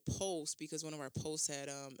to be a post because one of our posts had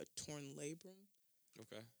a torn labrum.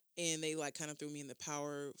 Okay. And they like kind of threw me in the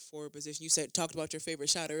power forward position. You talked about your favorite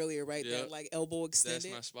shot earlier, right? Yep. That like elbow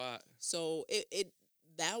extended. That's my spot. So it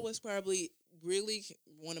that was probably really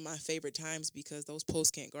one of my favorite times because those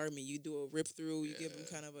posts can't guard me. You do a rip through, you give them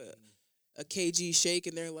kind of a KG shake,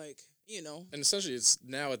 and they're like, And essentially, it's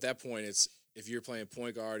now at that point, it's if you're playing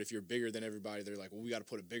point guard, if you're bigger than everybody, they're like, well, we got to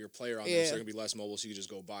put a bigger player on them, so Yeah. they're gonna be less mobile, so you just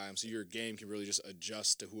go by them. So your game can really just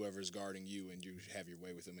adjust to whoever's guarding you, and you have your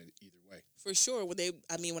way with them either way. For sure. When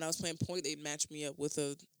I was playing point, they'd match me up with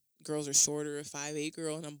a girls are shorter, a 5'8"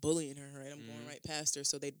 girl, and I'm bullying her, right? I'm going right past her,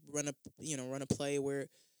 so they'd run a play where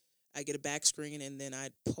I get a back screen and then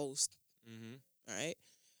I'd post. Mm-hmm. All right.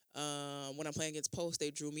 When I'm playing against post,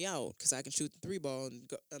 they drew me out because I can shoot the 3 ball. And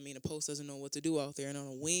a post doesn't know what to do out there. And on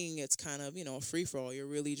a wing, it's kind of a free for all. You're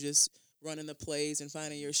really just running the plays and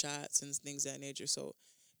finding your shots and things of that nature. So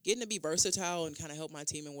getting to be versatile and kind of help my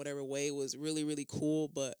team in whatever way was really, really cool.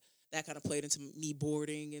 But that kind of played into me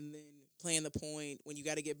boarding and then playing the point. When you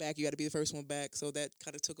got to get back, you got to be the first one back. So that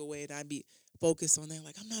kind of took away, and I'd be focused on that.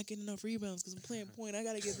 Like, I'm not getting enough rebounds because I'm playing point. I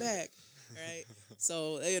got to get back, right?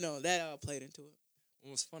 So that all played into it.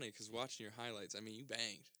 Well, it's funny because watching your highlights, I mean, you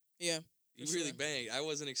banged. Yeah. You for really sure. banged. I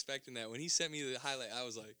wasn't expecting that. When he sent me the highlight, I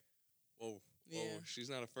was like, whoa, Yeah. she's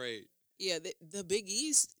not afraid. Yeah, the Big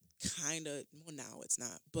East kind of, well, now it's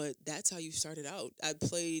not, but that's how you started out. I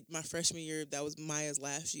played my freshman year. That was Maya's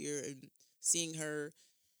last year, and seeing her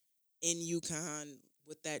in UConn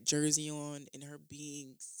with that jersey on and her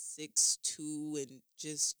being 6'2" and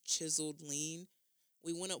just chiseled lean,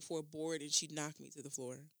 we went up for a board and she knocked me to the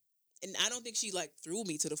floor. And I don't think she like threw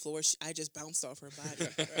me to the floor. I just bounced off her body.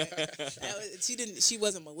 Right? She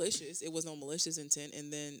wasn't malicious. It was no malicious intent.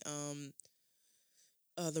 And then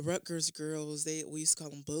the Rutgers girls, we used to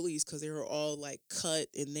call them bullies because they were all like cut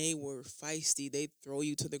and they were feisty. They'd throw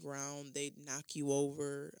you to the ground. They'd knock you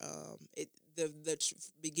over.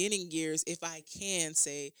 Beginning years, if I can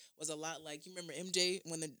say, was a lot like, you remember MJ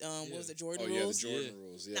when the what was the Jordan rules? Yeah, the Jordan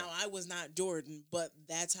rules. Yeah. Now I was not Jordan, but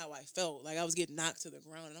that's how I felt. Like I was getting knocked to the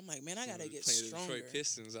ground, and I'm like, man, I gotta get Playing the stronger. Detroit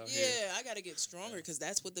Pistons out Yeah, here. I gotta get stronger because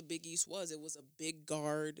that's what the Big East was. It was a big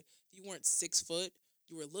guard. If you weren't 6 foot,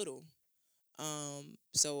 you were little.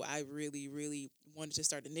 So I really, really wanted to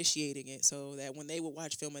start initiating it so that when they would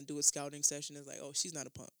watch film and do a scouting session, it's like, oh, she's not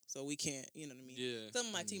a punk, so we can't, you know what I mean? Yeah. Some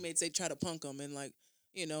of my teammates, they try to punk them and like,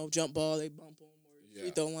 jump ball, they bump them, or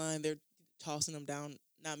free throw line, they're tossing them down.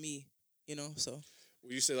 Not me, so.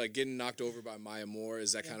 Would you say like getting knocked over by Maya Moore,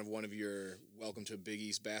 is that kind of one of your welcome to Big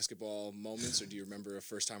East basketball moments, or do you remember a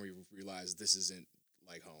first time where you realized this isn't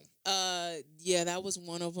like home? Yeah, that was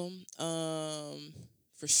one of them.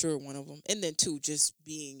 For sure, one of them. And then two, just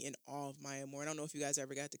being in awe of Maya Moore. I don't know if you guys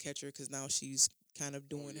ever got to catch her because now she's kind of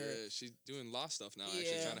doing her. Yeah, she's doing law stuff now. Actually,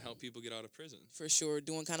 Yeah. trying to help people get out of prison. For sure,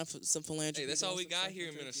 doing kind of some philanthropy. Hey, that's all we doing some got stuff here in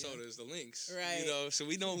with her, Minnesota is the links. Right. So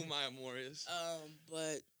we know who Maya Moore is.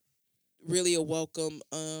 But really a welcome.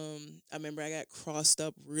 I remember I got crossed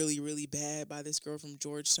up really, really bad by this girl from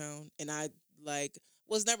Georgetown, and I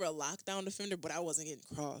was never a lockdown defender, but I wasn't getting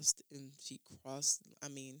crossed, and she crossed. I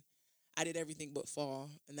mean, I did everything but fall,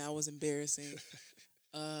 and that was embarrassing.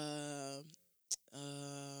 Uh,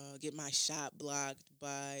 get my shot blocked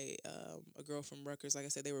by a girl from Rutgers. Like I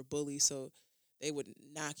said, they were bullies, so they would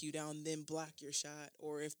knock you down, then block your shot.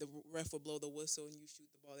 Or if the ref would blow the whistle and you shoot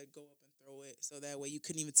the ball, they'd go up and throw it. So that way you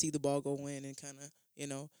couldn't even see the ball go in and kind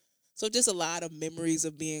of, So just a lot of memories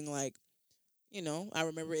of being like, I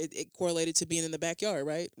remember it correlated to being in the backyard,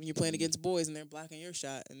 right? When you're playing against boys and they're blocking your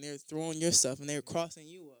shot and they're throwing your stuff and they're crossing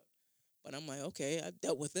you up. But I'm like, okay, I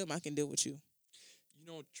dealt with them. I can deal with you.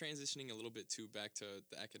 Transitioning a little bit too back to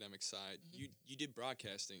the academic side, you did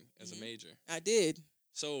broadcasting as a major. I did.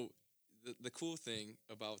 So the cool thing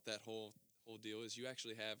about that whole deal is you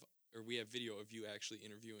actually we have video of you actually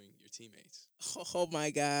interviewing your teammates. Oh my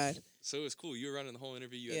God. So it was cool. You were running the whole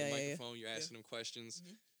interview. You had the microphone. You're asking them questions.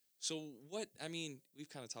 Mm-hmm. So we've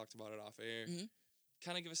kind of talked about it off air. Mm-hmm.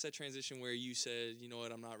 Kind of give us that transition where you said, you know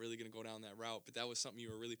what, I'm not really going to go down that route, but that was something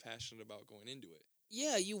you were really passionate about going into it.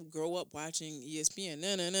 Yeah, you grow up watching ESPN,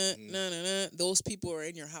 those people are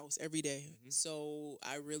in your house every day. So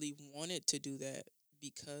I really wanted to do that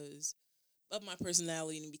because of my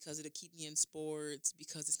personality and because it'd keep me in sports,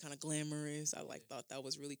 because it's kind of glamorous. I thought that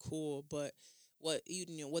was really cool. But what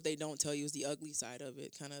they don't tell you is the ugly side of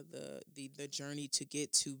it, kind of the journey to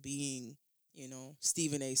get to being,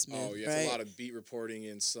 Stephen A. Smith. Oh, yeah, right? it's a lot of beat reporting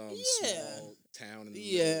in some small town in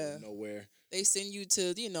the middle of nowhere. They send you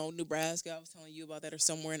to, Nebraska. I was telling you about that, or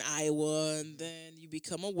somewhere in Iowa, and then you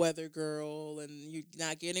become a weather girl, and you're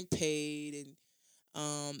not getting paid,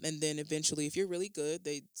 and then eventually, if you're really good,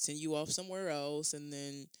 they send you off somewhere else, and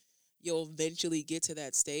then you'll eventually get to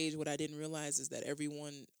that stage. What I didn't realize is that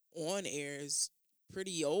everyone on air is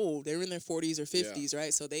pretty old. They're in their 40s or 50s,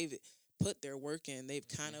 right? So they've put their work in. They've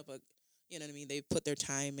kind of they've put their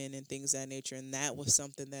time in and things of that nature, and that was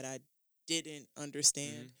something that I didn't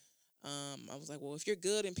understand. I was like, well, if you're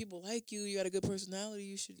good and people like you, you got a good personality,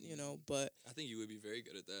 you should, but I think you would be very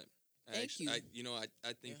good at that. Thank you.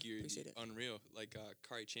 I think you're it. unreal. Like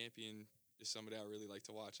Kari Champion is somebody I really like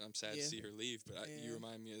to watch. I'm sad to see her leave, but you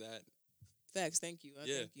remind me of that. Facts. Thank you.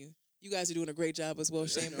 Thank you. You guys are doing a great job as well.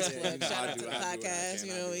 Shameless plug. Shout out to the podcast.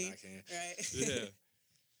 You know what I mean? Right. Yeah.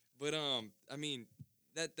 But I mean,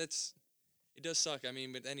 that's it does suck. I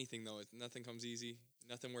mean, with anything though, nothing comes easy.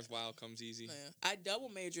 Nothing worthwhile comes easy. Yeah. I double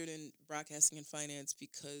majored in broadcasting and finance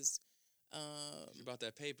because about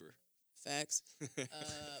that paper. Facts.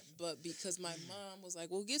 But because my mom was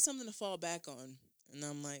like, well, get something to fall back on. And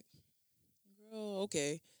I'm like, girl,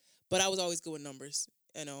 okay. But I was always good with numbers,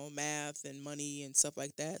 math and money and stuff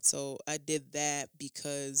like that. So I did that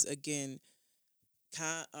because, again,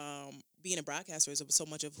 being a broadcaster is so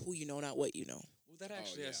much of who you know, not what you know. Well, that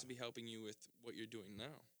actually has to be helping you with what you're doing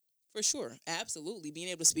now. For sure. Absolutely. Being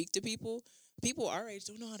able to speak to people our age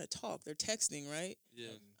don't know how to talk. They're texting, right?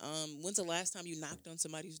 Yeah. When's the last time you knocked on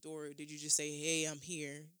somebody's door? Did you just say, hey, I'm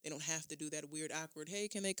here? They don't have to do that weird, awkward, hey,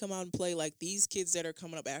 can they come out and play? Like these kids that are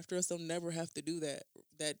coming up after us, they'll never have to do that.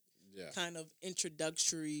 That kind of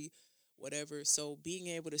introductory whatever. So being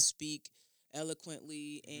able to speak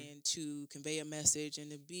eloquently and to convey a message and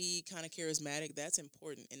to be kind of charismatic, that's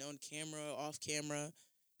important. And on camera, off camera,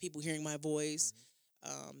 people hearing my voice,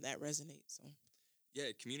 that resonates. So. Yeah,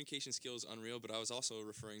 communication skills unreal, but I was also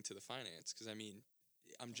referring to the finance because, I mean,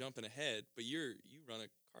 I'm jumping ahead, but you run a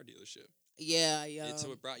car dealership. Yeah.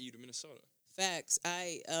 So it brought you to Minnesota. Facts.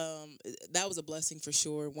 That was a blessing for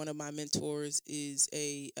sure. One of my mentors is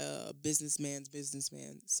a businessman.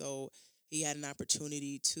 So he had an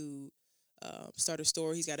opportunity to start a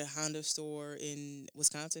store. He's got a Honda store in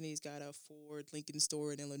Wisconsin. He's got a Ford Lincoln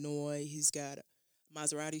store in Illinois. He's got a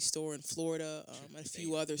Maserati store in Florida, and a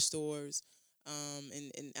few other stores.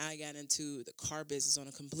 And I got into the car business on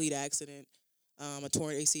a complete accident. I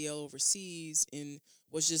tore an ACL overseas and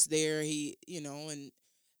was just there. He, and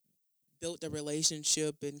built a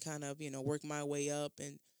relationship and kind of, worked my way up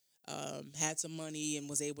and had some money and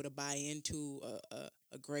was able to buy into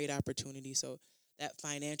a great opportunity. So that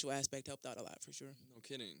financial aspect helped out a lot for sure. No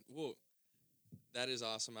kidding. Well, that is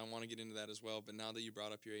awesome. I want to get into that as well. But now that you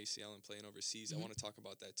brought up your ACL and playing overseas, I want to talk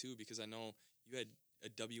about that too because I know you had a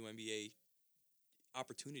WNBA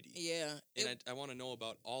opportunity. Yeah. And I want to know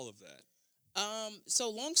about all of that.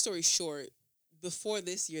 So long story short, before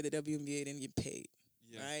this year, the WNBA didn't get paid.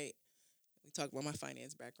 Yeah. Right? We talk about my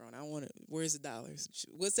finance background. Where's the dollars?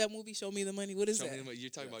 What's that movie? Show Me the Money. What is that? You're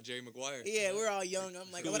talking about Jerry Maguire. Yeah, we're all young.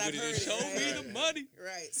 I'm like, what I've heard. Show me the money.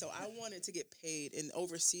 Right. So I wanted to get paid, and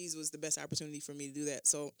overseas was the best opportunity for me to do that.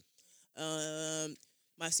 So,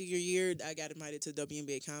 my senior year, I got invited to the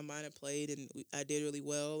WNBA Combine. I played, and I did really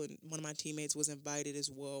well. And one of my teammates was invited as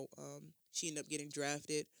well. She ended up getting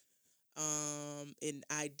drafted, and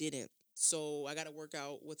I didn't. So I got to work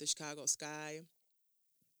out with the Chicago Sky,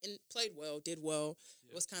 and played well, did well.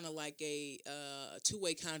 It was kind of like a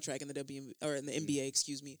two-way contract in the or in the NBA,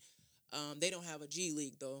 excuse me. They don't have a G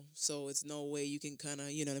League though, so it's no way you can kind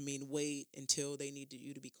of, you know what I mean, wait until they need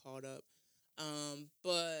you to be called up.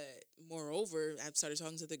 But moreover, I started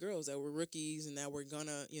talking to the girls that were rookies and that were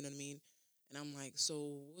gonna, you know what I mean, and I'm like,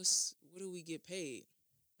 so what do we get paid,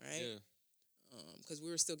 right? Yeah. Because we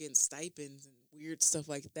were still getting stipends and weird stuff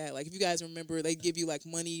like that. Like if you guys remember, they give you like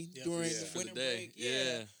money during the For the winter day. break.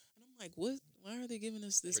 Yeah. And I'm like, what? Why are they giving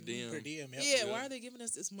us this Per diem. money? Per diem, yep. Yeah, Yeah. why are they giving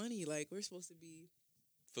us this money? Like we're supposed to be.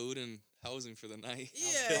 Food and housing for the night.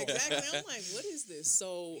 Yeah, exactly. I'm like, what is this?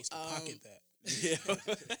 So, I used to pocket that.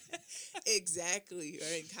 Yeah. exactly.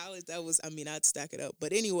 Right in college, that was. I mean, I'd stack it up.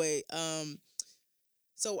 But anyway,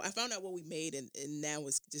 so I found out what we made, and that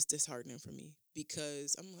was just disheartening for me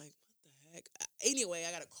because I'm like, what the heck? Anyway,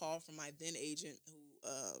 I got a call from my then agent, who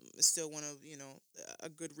is still one of a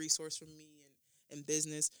good resource for me in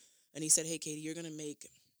business, and he said, "Hey, Katie, you're gonna make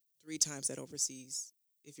 3 times that overseas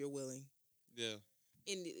if you're willing." Yeah.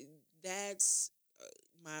 And that's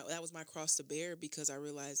that was my cross to bear because I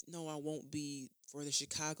realized no, I won't be for the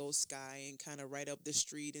Chicago Sky and kind of right up the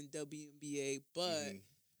street in WNBA, but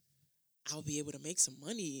I'll be able to make some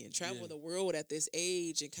money and travel the world at this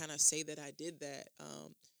age and kind of say that I did that.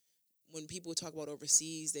 When people talk about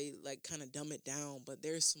overseas, they like kind of dumb it down, but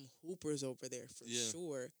there's some hoopers over there for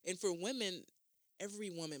sure. And for women, every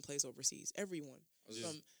woman plays overseas. Everyone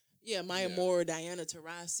from Maya Moore, Diana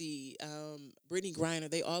Taurasi, Brittany Griner,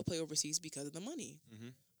 they all play overseas because of the money.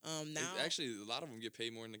 Mm-hmm. Now, actually, a lot of them get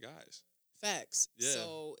paid more than the guys. Facts. Yeah.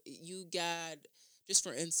 So you got, just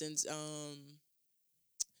for instance,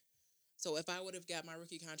 so if I would have got my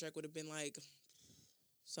rookie contract, would have been like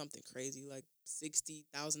something crazy, like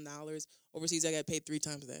 $60,000 overseas. I got paid 3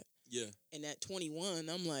 times that. Yeah. And at 21,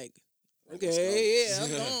 I'm like, Let's okay, go. yeah, I'm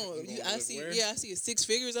gone. I'm going I with see, where? I see it's 6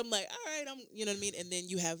 figures. I'm like, all right, you know what I mean. And then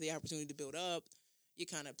you have the opportunity to build up. You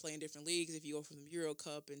kind of play in different leagues. If you go from the Euro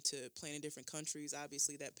Cup into playing in different countries,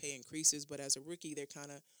 obviously that pay increases. But as a rookie, they're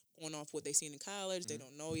kind of going off what they seen in college. They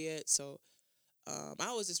don't know yet. So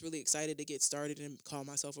I was just really excited to get started and call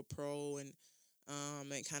myself a pro and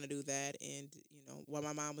kind of do that. And while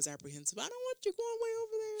my mom was apprehensive, I don't want you going way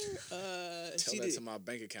over there. Tell she that did. to my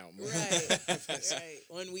bank account, man. Right.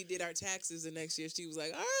 When we did our taxes the next year, she was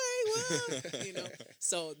like, "All right, well,"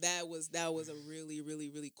 So that was a really, really,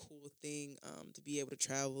 really cool thing to be able to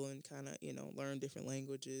travel and kind of learn different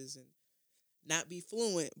languages and not be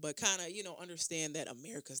fluent, but kind of understand that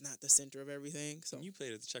America's not the center of everything. So And you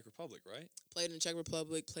played at the Czech Republic, right? played in the Czech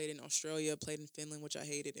Republic, played in Australia, played in Finland, which I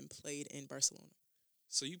hated, and played in Barcelona.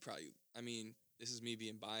 So you probably, I mean, this is me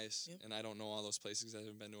being biased, and I don't know all those places 'cause I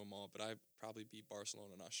haven't been to them all, but I probably beat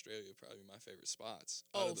Barcelona and Australia, probably my favorite spots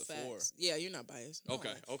out of the facts. 4. Yeah, you're not biased. No.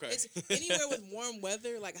 Okay. It's anywhere with warm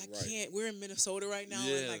weather. Like I Right. can't. We're in Minnesota right now,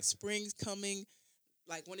 and Yeah. like spring's coming.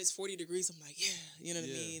 Like when it's 40 degrees, I'm like, yeah, you know what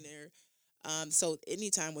I mean. So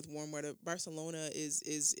anytime with warm weather, Barcelona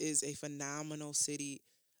is a phenomenal city.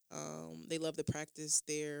 They love to practice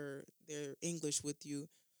their English with you.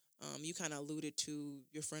 You kind of alluded to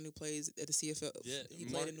your friend who plays at the CFL. Yeah, he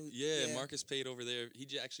played in Marcus played over there.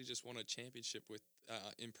 He actually just won a championship with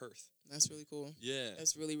in Perth. That's really cool. Yeah,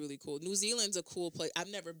 That's really, really cool. New Zealand's a cool place. I've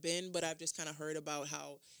never been, but I've just kind of heard about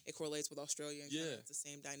how it correlates with Australia. And kinda it's the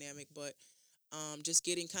same dynamic. But just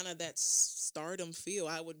getting kind of that stardom feel.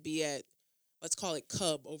 I would be at, let's call it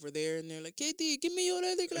Cub over there, and they're like, "Katie, give me your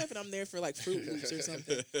autograph," and I'm there for like Fruit Loops or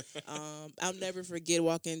something. I'll never forget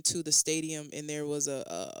walking to the stadium, and there was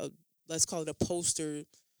a let's call it a poster,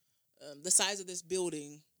 the size of this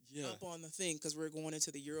building, up on the thing, because we're going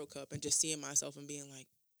into the Euro Cup, and just seeing myself and being like,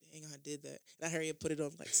 "Dang, I did that." And I hurry up, put it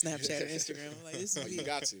on like Snapchat or Instagram. I'm like, "This is me." You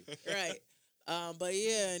got to. Right. But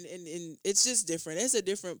yeah, and it's just different. It's a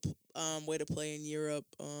different way to play in Europe.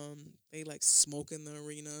 They like smoke in the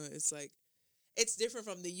arena. It's like, it's different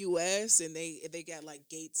from the U.S. and they got like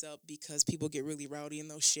gates up because people get really rowdy and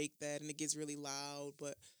they'll shake that and it gets really loud.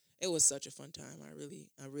 But it was such a fun time.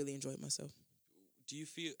 I really enjoyed myself. Do you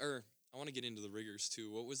feel, or I want to get into the rigors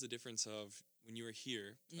too. What was the difference of when you were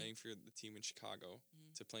here playing for the team in Chicago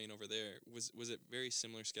to playing over there? Was it very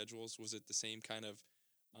similar schedules? Was it the same kind of,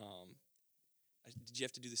 did you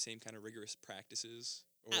have to do the same kind of rigorous practices?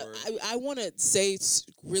 Or I want to say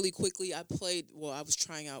really quickly, I was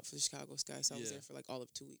trying out for the Chicago Sky, so I was there for like all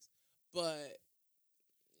of 2 weeks. But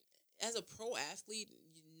as a pro athlete,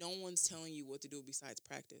 no one's telling you what to do besides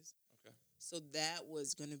practice. Okay. So that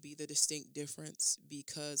was going to be the distinct difference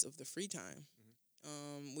because of the free time.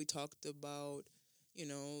 We talked about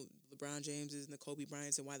LeBron Jameses and the Kobe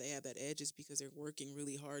Bryants, and why they have that edge is because they're working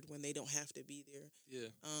really hard when they don't have to be there. Yeah.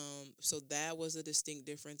 So that was a distinct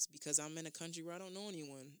difference because I'm in a country where I don't know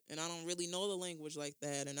anyone and I don't really know the language like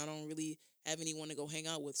that, and I don't really have anyone to go hang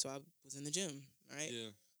out with. So I was in the gym, right? Yeah.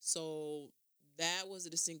 So that was a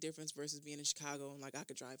distinct difference versus being in Chicago and like I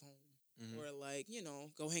could drive home or like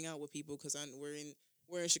go hang out with people because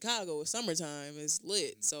we're in Chicago. It's summertime. It's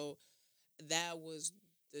lit. So that was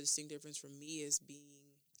the distinct difference for me is being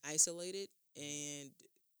isolated and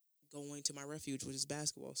going to my refuge, which is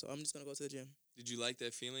basketball. So I'm just gonna go to the gym. Did you like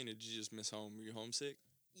that feeling, or did you just miss home? Were you homesick?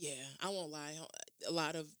 Yeah, I won't lie. A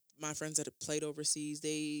lot of my friends that have played overseas,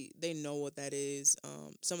 they know what that is.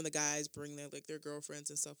 Some of the guys bring their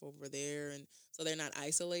girlfriends and stuff over there, and so they're not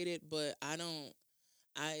isolated. But I don't.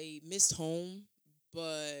 I missed home,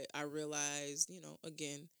 but I realized,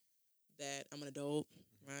 again, that I'm an adult,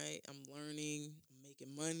 right? I'm learning, I'm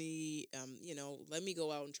making money. Let me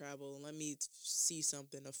go out and travel and let me see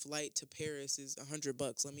something. A flight to Paris is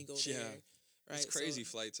 $100. Let me go there. Right? It's crazy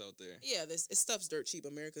flights out there. Yeah, this stuff's dirt cheap.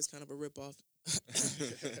 America's kind of a ripoff.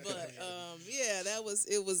 But yeah, it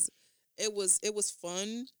was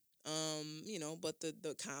fun. But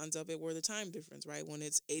the cons of it were the time difference, right? When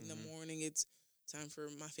it's 8 in the morning, it's time for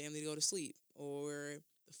my family to go to sleep, or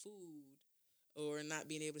the food, or not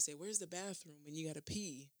being able to say, where's the bathroom? And you got to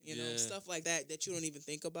pee, stuff like that you don't even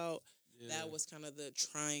think about. Yeah. That was kind of the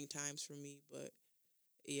trying times for me. But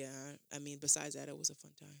yeah, I mean, besides that, it was a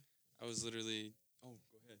fun time. I was literally, go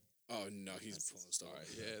ahead. Oh, no, he's pulling stuff. All right,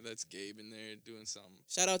 yeah, that's Gabe in there doing something.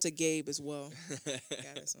 Shout out to Gabe as well.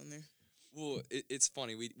 Got us on there. Well, it's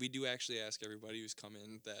funny. We do actually ask everybody who's come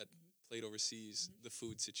in that played overseas the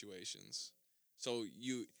food situations. So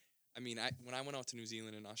when I went out to New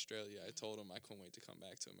Zealand and Australia, I told them I couldn't wait to come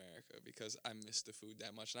back to America because I missed the food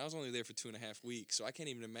that much. And I was only there for 2.5 weeks, so I can't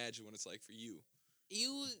even imagine what it's like for you.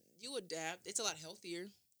 You adapt. It's a lot healthier.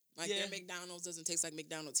 Their McDonald's doesn't taste like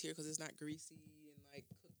McDonald's here because it's not greasy and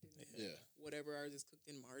cooked in whatever. Ours is cooked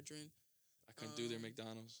in margarine. I couldn't do their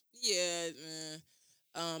McDonald's. Yeah.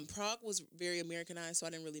 Prague was very Americanized, so I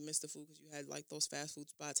didn't really miss the food because you had those fast food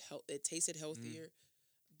spots. It tasted healthier.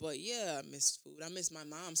 But yeah, I miss food. I miss my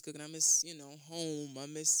mom's cooking. I miss, home. I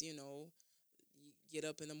miss, you get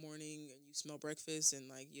up in the morning and you smell breakfast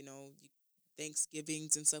and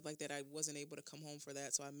Thanksgivings and stuff like that. I wasn't able to come home for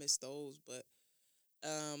that, so I missed those. But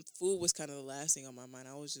food was kind of the last thing on my mind.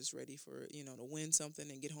 I was just ready for, to win something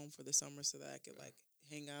and get home for the summer so that I could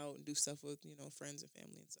hang out and do stuff with, friends and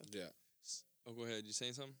family and stuff. Yeah. Oh, go ahead. You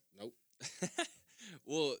saying something? Nope.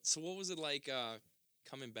 Well, so what was it like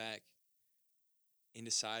coming back and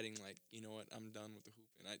deciding, you know what, I'm done with the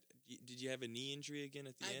hooping? Did you have a knee injury again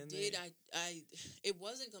at the end? I did. It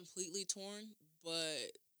wasn't completely torn, but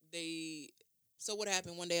so what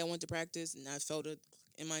happened, one day I went to practice and I felt it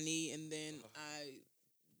in my knee, and then I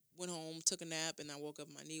went home, took a nap, and I woke up,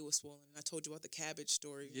 my knee was swollen. And I told you about the cabbage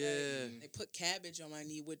story. Yeah. Right? They put cabbage on my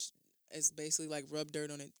knee, which is basically rub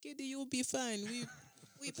dirt on it. Kitty, you'll be fine.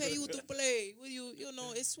 We pay you to play.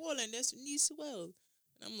 It's swollen. That's knee swell.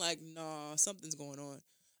 And I'm like, nah, something's going on.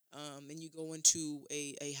 And you go into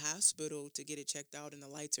a hospital to get it checked out, and the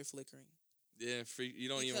lights are flickering. Yeah, free. You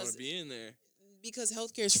don't even want to be in there. Because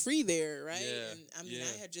healthcare is free there, right? Yeah. And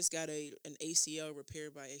I had just got an ACL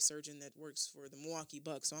repaired by a surgeon that works for the Milwaukee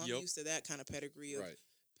Bucks, so I'm used to that kind of pedigree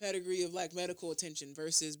of medical attention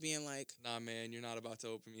versus being nah, man, you're not about to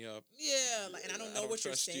open me up. Yeah, and I don't know what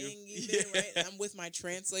you're saying either, right? And I'm with my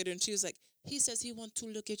translator, and she was like, he says he wants to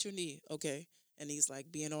look at your knee, okay? And he's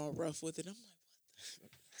being all rough with it. I'm like, what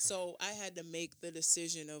the? So I had to make the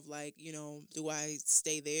decision of do I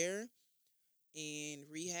stay there and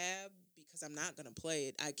rehab because I'm not gonna play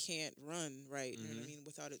it. I can't run, right? You know what I mean,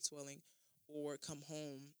 without it swelling, or come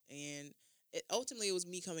home. And ultimately it was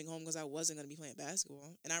me coming home because I wasn't gonna be playing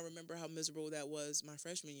basketball. And I remember how miserable that was my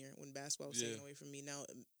freshman year when basketball was taken away from me. Now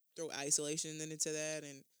throw isolation into that,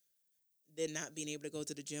 and then not being able to go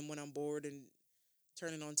to the gym when I'm bored and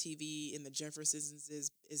turning on TV and the Jeffersons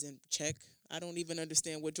is in check. I don't even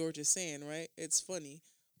understand what George is saying, right? It's funny,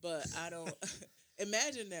 but I don't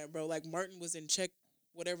imagine that, bro. Martin was in Czech,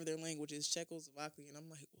 whatever their language is, Czechoslovakian, and I'm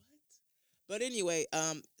like, what? But anyway,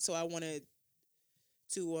 so I wanted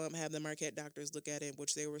to have the Marquette doctors look at it,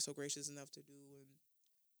 which they were so gracious enough to do.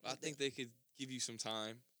 And I think they could give you some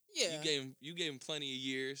time. Yeah, you gave them plenty of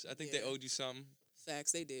years. I think they owed you something.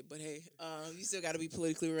 Facts, they did, but hey, you still got to be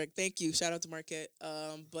politically correct. Thank you, shout out to Marquette.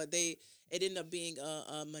 But it ended up being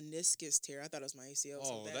a meniscus tear. I thought it was my ACL.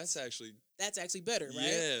 Oh, so that's actually better, right?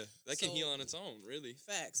 Yeah, that can heal on its own, really.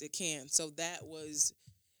 Facts, it can. So that was,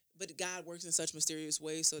 but God works in such mysterious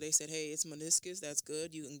ways. So they said, hey, it's meniscus. That's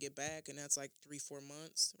good. You can get back. And that's like 3-4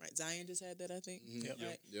 months, right? Zion just had that, I think. Yep.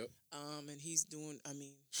 Right? Yep. And he's doing, I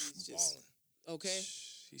mean, he's just, Balling. okay.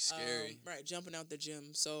 He's scary. Right, jumping out the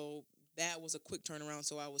gym. So that was a quick turnaround.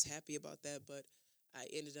 So I was happy about that. But I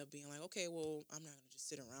ended up being like, okay, well, I'm not going to just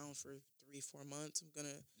sit around for 3-4 months. I'm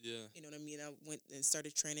going to, Yeah. you know what I mean? I went and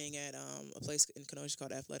started training at a place in Kenosha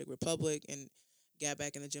called Athletic Republic and got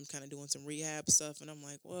back in the gym kind of doing some rehab stuff. And I'm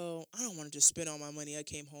like, well, I don't want to just spend all my money. I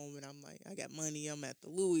came home and I'm like, I got money. I'm at the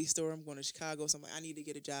Louis store. I'm going to Chicago. So I'm like, I need to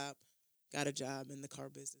get a job. Got a job in the car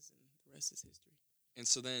business, and the rest is history. And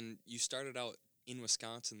so then you started out in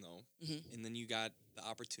Wisconsin, though, Mm-hmm. and then you got the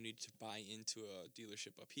opportunity to buy into a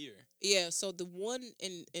dealership up here. Yeah, so the one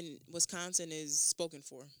in Wisconsin is spoken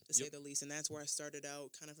for, to say Yep. the least. And that's where I started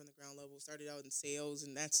out kind of from the ground level. Started out in sales,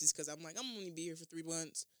 and that's just because I'm like, I'm only be here for 3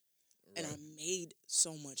 months. And I made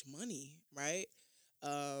so much money, right?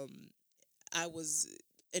 I was,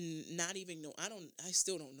 and not even know, I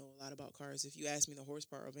still don't know a lot about cars. If you ask me the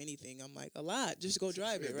horsepower of anything, I'm like, a lot. Just go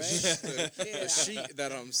drive it, right? The sheet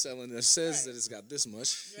that I'm selling that says that it's got this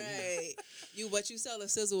much. Right. But you sell a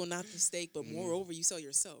sizzle, not the steak. But moreover, you sell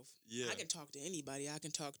yourself. Yeah. I can talk to anybody. I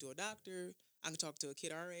can talk to a doctor. I can talk to a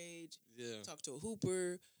kid our age. Yeah. Talk to a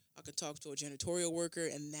hooper. I could talk to a janitorial worker,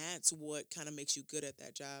 and that's what kind of makes you good at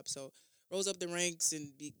that job. So rose up the ranks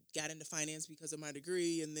and got into finance because of my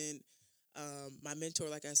degree, and then my mentor,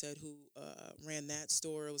 like I said, who ran that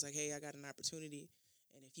store, was like, hey, I got an opportunity,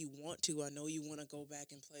 and if you want to, I know you want to go back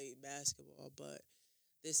and play basketball, but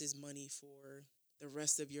this is money for the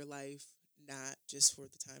rest of your life, not just for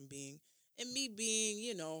the time being. And me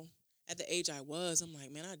being, at the age I was, I'm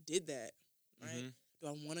like, man, I did that, right? Mhm. Do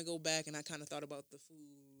I want to go back? And I kind of thought about the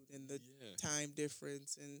food and the Yeah. time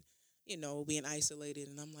difference and, being isolated.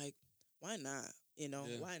 And I'm like, why not? Yeah.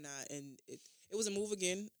 Why not? And it was a move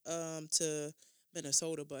again to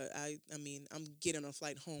Minnesota, but I mean, I'm getting a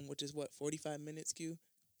flight home, which is what, 45 minutes, Q?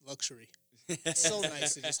 Luxury. It's so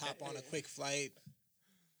nice to just hop on a quick flight.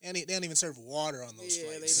 And they don't even serve water on those Yeah,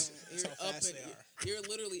 flights. they don't. That's You're how up fast and they are. you're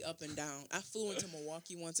literally up and down. I flew into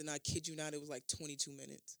Milwaukee once, and I kid you not, it was like 22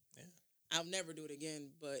 minutes. Yeah. I'll never do it again,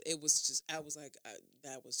 but it was just, I was like,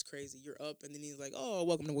 that was crazy. You're up, and then he's like, oh,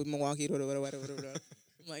 welcome to Milwaukee.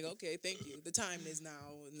 I'm like, okay, thank you. The time is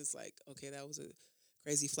now, and it's like, okay, that was a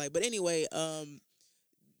crazy flight. But anyway,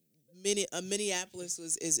 Minneapolis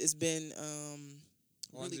is been How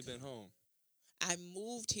long has really. it been home? I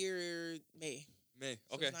moved here May. May.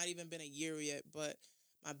 So Okay. it's not even been a year yet, but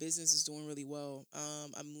my business is doing really well.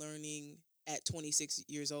 I'm learning at 26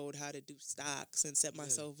 years old how to do stocks and set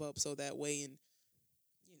myself up so that way in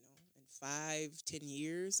 5-10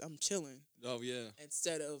 years I'm chilling Oh yeah.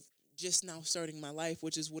 instead of just now starting my life,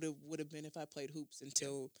 which is what it would have been if I played hoops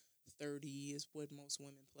until 30 is what most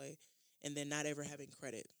women play, and then not ever having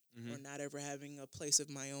credit or not ever having a place of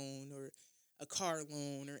my own or a car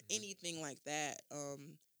loan or anything like that.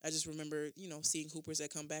 I just remember, seeing hoopers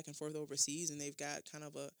that come back and forth overseas and they've got kind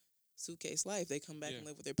of a suitcase life. They come back and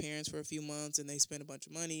live with their parents for a few months and they spend a bunch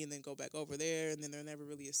of money and then go back over there and then they're never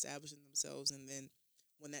really establishing themselves. And then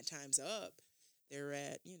when that time's up, they're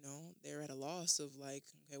at a loss of like,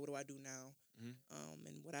 okay, what do I do now?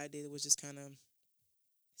 And what I did was just kind of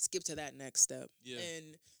skip to that next step. Yeah.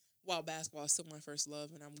 And while basketball is still my first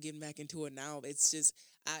love and I'm getting back into it now, it's just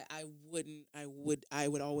I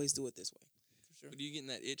would always do it this way. For sure. But are you getting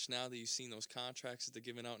that itch now that you've seen those contracts that they're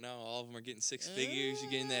giving out now? All of them are getting 6 figures.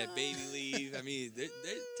 You're getting that baby leave. I mean,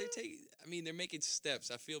 they're making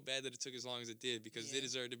steps. I feel bad that it took as long as it did because they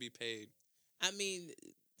deserve to be paid. I mean,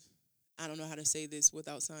 I don't know how to say this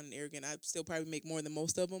without sounding arrogant. I still probably make more than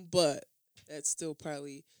most of them, but that's still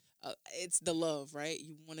probably it's the love, right?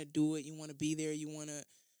 You want to do it. You want to be there. You want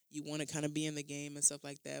to kind of be in the game and stuff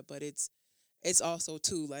like that. But it's also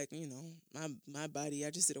too like my body.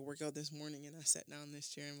 I just did a workout this morning and I sat down in this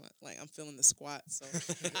chair and I'm feeling the squat. So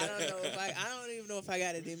I don't know if I don't even know if I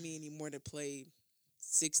got it in me anymore to play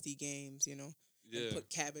 60 games. Yeah. And put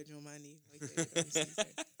cabbage on my knee like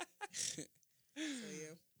that. So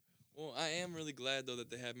yeah. Well, I am really glad though that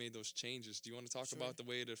they have made those changes. Do you want to talk about the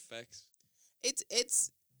way it affects?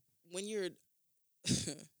 It's when you're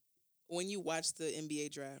when you watch the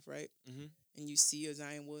NBA draft, right? Mm-hmm. And you see a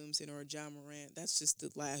Zion Williamson or a John Morant, that's just the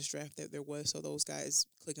last draft that there was. So those guys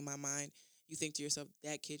click in my mind. You think to yourself,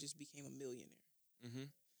 that kid just became a millionaire. Mm-hmm.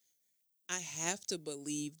 I have to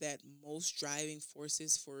believe that most driving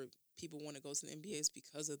forces for people want to go to the NBA is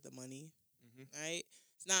because of the money, right?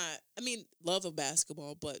 It's not, I mean, love of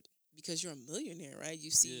basketball, but because you're a millionaire, right?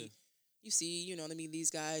 You see,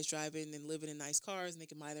 these guys driving and living in nice cars and they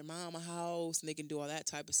can buy their mom a house and they can do all that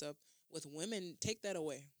type of stuff. With women, take that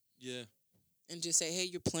away. Yeah. and just say, hey,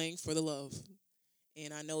 you're playing for the love.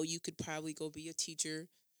 And I know you could probably go be a teacher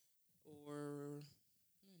or,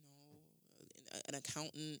 an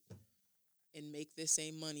accountant and make the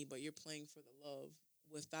same money, but you're playing for the love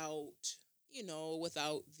without,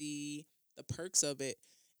 without the perks of it.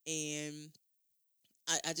 And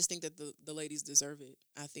I just think that the ladies deserve it.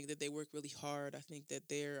 I think that they work really hard. I think that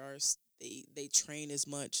they train as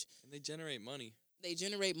much. And they generate money. They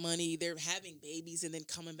generate money. They're having babies and then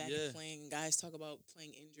coming back Yeah. and playing. Guys talk about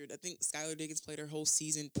playing injured. I think Skylar Diggins played her whole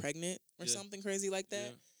season pregnant or Yeah. something crazy like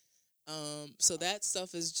that. Yeah. So that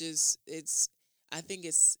stuff is just I think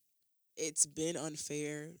it's been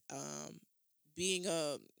unfair. Being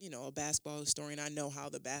a basketball historian, I know how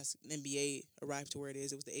the NBA arrived to where it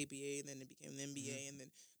is. It was the ABA, and then it became the NBA, and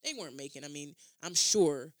then they weren't making. I mean, I'm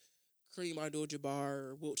sure Kareem Abdul-Jabbar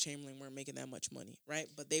or Wilt Chamberlain weren't making that much money, right?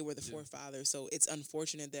 But they were the Yeah. forefathers. So it's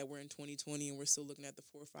unfortunate that we're in 2020 and we're still looking at the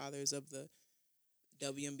forefathers of the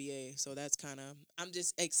WNBA. So that's I'm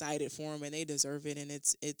just excited for them, and they deserve it. And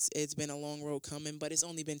it's been a long road coming, but it's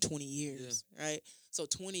only been 20 years, right? So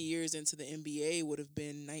 20 years into the NBA would have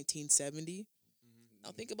been 1970. Mm-hmm.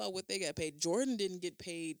 Now think about what they got paid. Jordan didn't get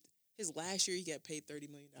paid. His last year he got paid $30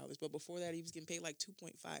 million, but before that he was getting paid like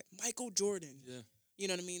 2.5. Michael Jordan. Yeah. You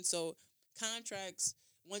know what I mean? So contracts,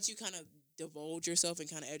 once you kind of divulge yourself and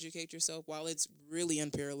kind of educate yourself, while it's really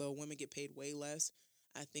unparalleled, women get paid way less.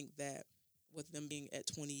 I think that with them being at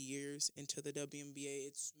 20 years into the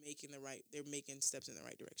WNBA, they're making steps in the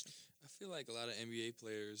right direction. I feel like a lot of NBA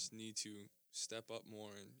players need to step up more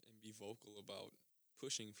and be vocal about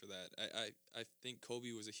pushing for that. I think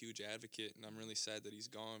Kobe was a huge advocate, and I'm really sad that he's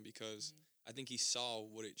gone because I think he saw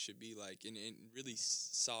what it should be like and really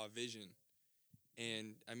saw a vision.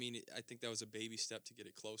 And, I mean, I think that was a baby step to get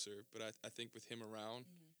it closer, but I think with him around,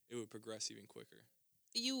 it would progress even quicker.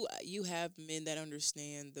 You have men that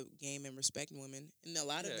understand the game and respect women, and a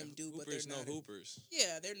lot of them do, but they're hoopers not. know hoopers.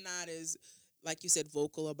 Yeah, they're not as, like you said,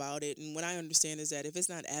 vocal about it. And what I understand is that if it's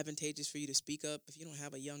not advantageous for you to speak up, if you don't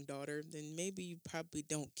have a young daughter, then maybe you probably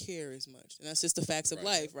don't care as much. And that's just the facts of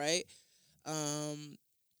Right. life, right?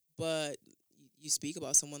 But you speak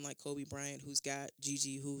about someone like Kobe Bryant, who's got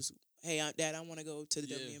Gigi, who's, hey, Dad, I want to go to the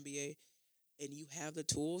Yeah. WNBA, and you have the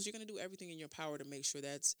tools. You're going to do everything in your power to make sure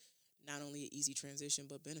that's not only an easy transition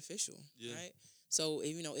but beneficial, Yeah. right? So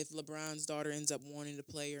if LeBron's daughter ends up wanting to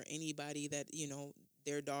play, or anybody that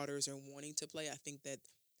their daughters are wanting to play, I think that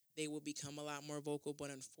they will become a lot more vocal. But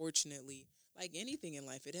unfortunately, like anything in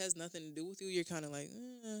life, it has nothing to do with you. You're kind of like,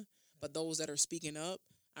 but those that are speaking up,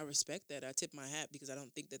 I respect that. I tip my hat because I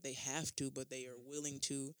don't think that they have to, but they are willing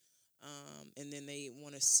to, and then they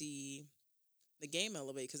want to see the game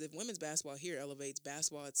elevate. Because if women's basketball here elevates,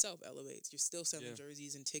 basketball itself elevates. You're still selling Yeah.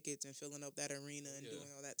 jerseys and tickets and filling up that arena and Yeah.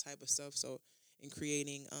 doing all that type of stuff. So, and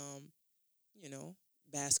creating,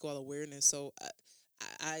 basketball awareness. So,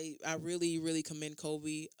 I really, really commend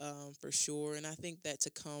Kobe, for sure. And I think that to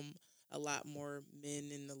come, a lot more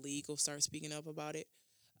men in the league will start speaking up about it.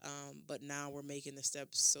 But now we're making the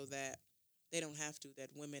steps so that they don't have to. That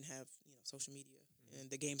women have, social media, and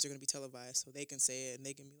the games are going to be televised, so they can say it and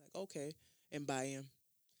they can be like, okay, and buy in.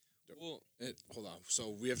 Well, Hold on. So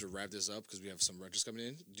we have to wrap this up because we have some renters coming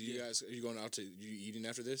in. Do you Yeah. guys? Are you going out to? You eating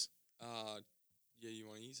after this? yeah, you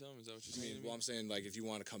want to eat something? Is that what you're I saying? mean, to well, me? I'm saying like if you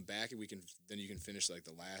want to come back and then you can finish like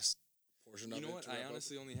the last portion of it. You know what? to I wrap up.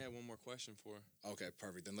 honestly only had one more question for. Okay,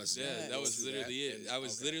 perfect. Then let's. Yeah, Yeah, that let's was do literally it. And- I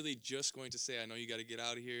was okay. literally just going to say, I know you got to get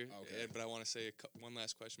out of here, Okay. but I want to say one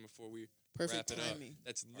last question before we Perfect wrap it up. timing.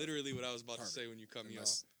 That's literally what I was about Perfect. to say when you cut And me off.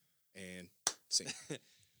 let's- And sing.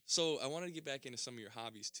 So I wanted to get back into some of your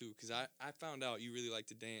hobbies too, because I found out you really like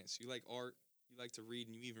to dance, you like art, you like to read,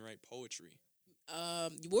 and you even write poetry.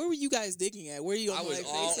 Where were you guys digging at? Where are you on I was like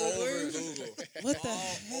all Facebook? over Where- Google. What the all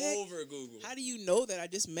heck? over Google. How do you know that? I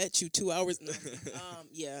just met you 2 hours. No.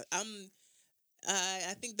 Yeah,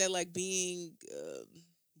 I think that like being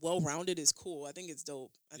well-rounded is cool. I think it's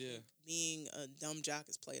dope. I Yeah. think being a dumb jock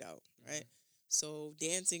is played out, right? Mhm. So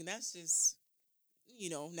dancing, that's just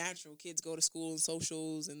natural. Kids go to school and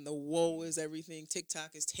socials, and the whoa is everything.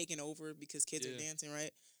 TikTok is taking over because kids are Yeah. dancing,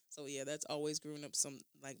 right? So yeah, that's always grown up some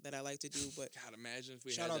like that I like to do. But God, imagine if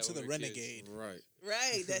we Shout had out that to when the we were kids. Renegade. Right.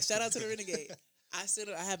 right, that shout out to the Renegade. I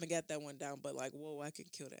haven't got that one down, but like whoa, I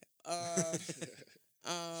could kill that.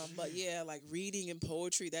 But yeah, like reading and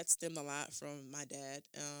poetry, that stemmed a lot from my dad.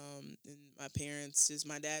 And my parents, just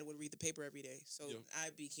my dad would read the paper every day. So Yep. I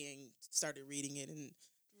started reading it, and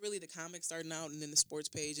really the comics starting out, and then the sports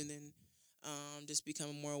page, and then just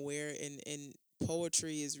becoming more aware. And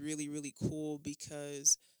poetry is really, really cool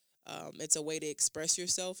because it's a way to express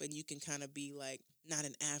yourself, and you can kind of be like not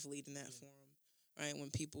an athlete in that form, right? When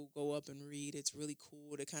people go up and read, it's really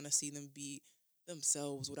cool to kind of see them be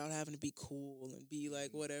themselves without having to be cool and be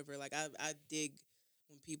like whatever. Like I dig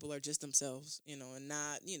when people are just themselves, and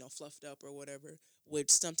not, fluffed up or whatever, which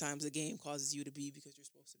sometimes the game causes you to be because you're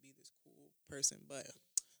supposed to be this cool person. But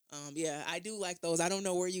yeah, I do like those. I don't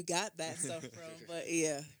know where you got that stuff from, but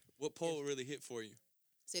yeah. What poet really hit for you?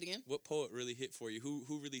 Say it again. What poet really hit for you?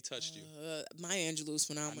 Who really touched you? Maya Angelou's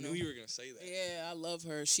phenomenal. I knew you were gonna say that. Yeah, I love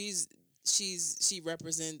her. She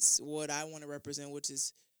represents what I want to represent, which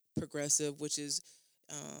is progressive, which is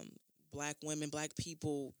black women, black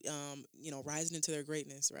people, rising into their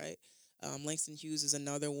greatness, right? Langston Hughes is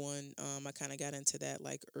another one. I kind of got into that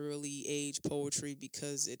like early age poetry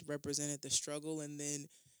because it represented the struggle and then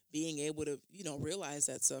being able to, realize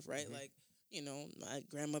that stuff, right? Mm-hmm. Like, my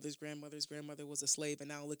grandmother's grandmother was a slave, and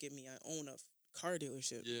now look at me, I own a car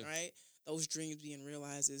dealership, right? Those dreams being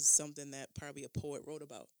realized is something that probably a poet wrote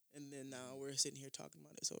about. And then now we're sitting here talking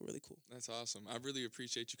about it, so really cool. That's awesome. I really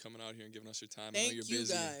appreciate you coming out here and giving us your time. Thank I know you're you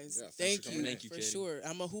busy. guys. Yeah, Thank you. Thank you, for Katie. sure.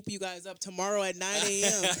 I'm gonna hoop you guys up tomorrow at 9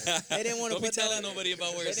 a.m. They didn't want to Don't be put that telling on nobody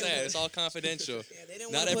about where They it's didn't at. want- It's all confidential. Yeah, they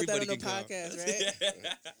didn't Not want to put that everybody on the can come. podcast,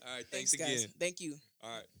 right? All right. Thanks guys. again. Thank you. All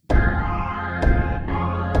right.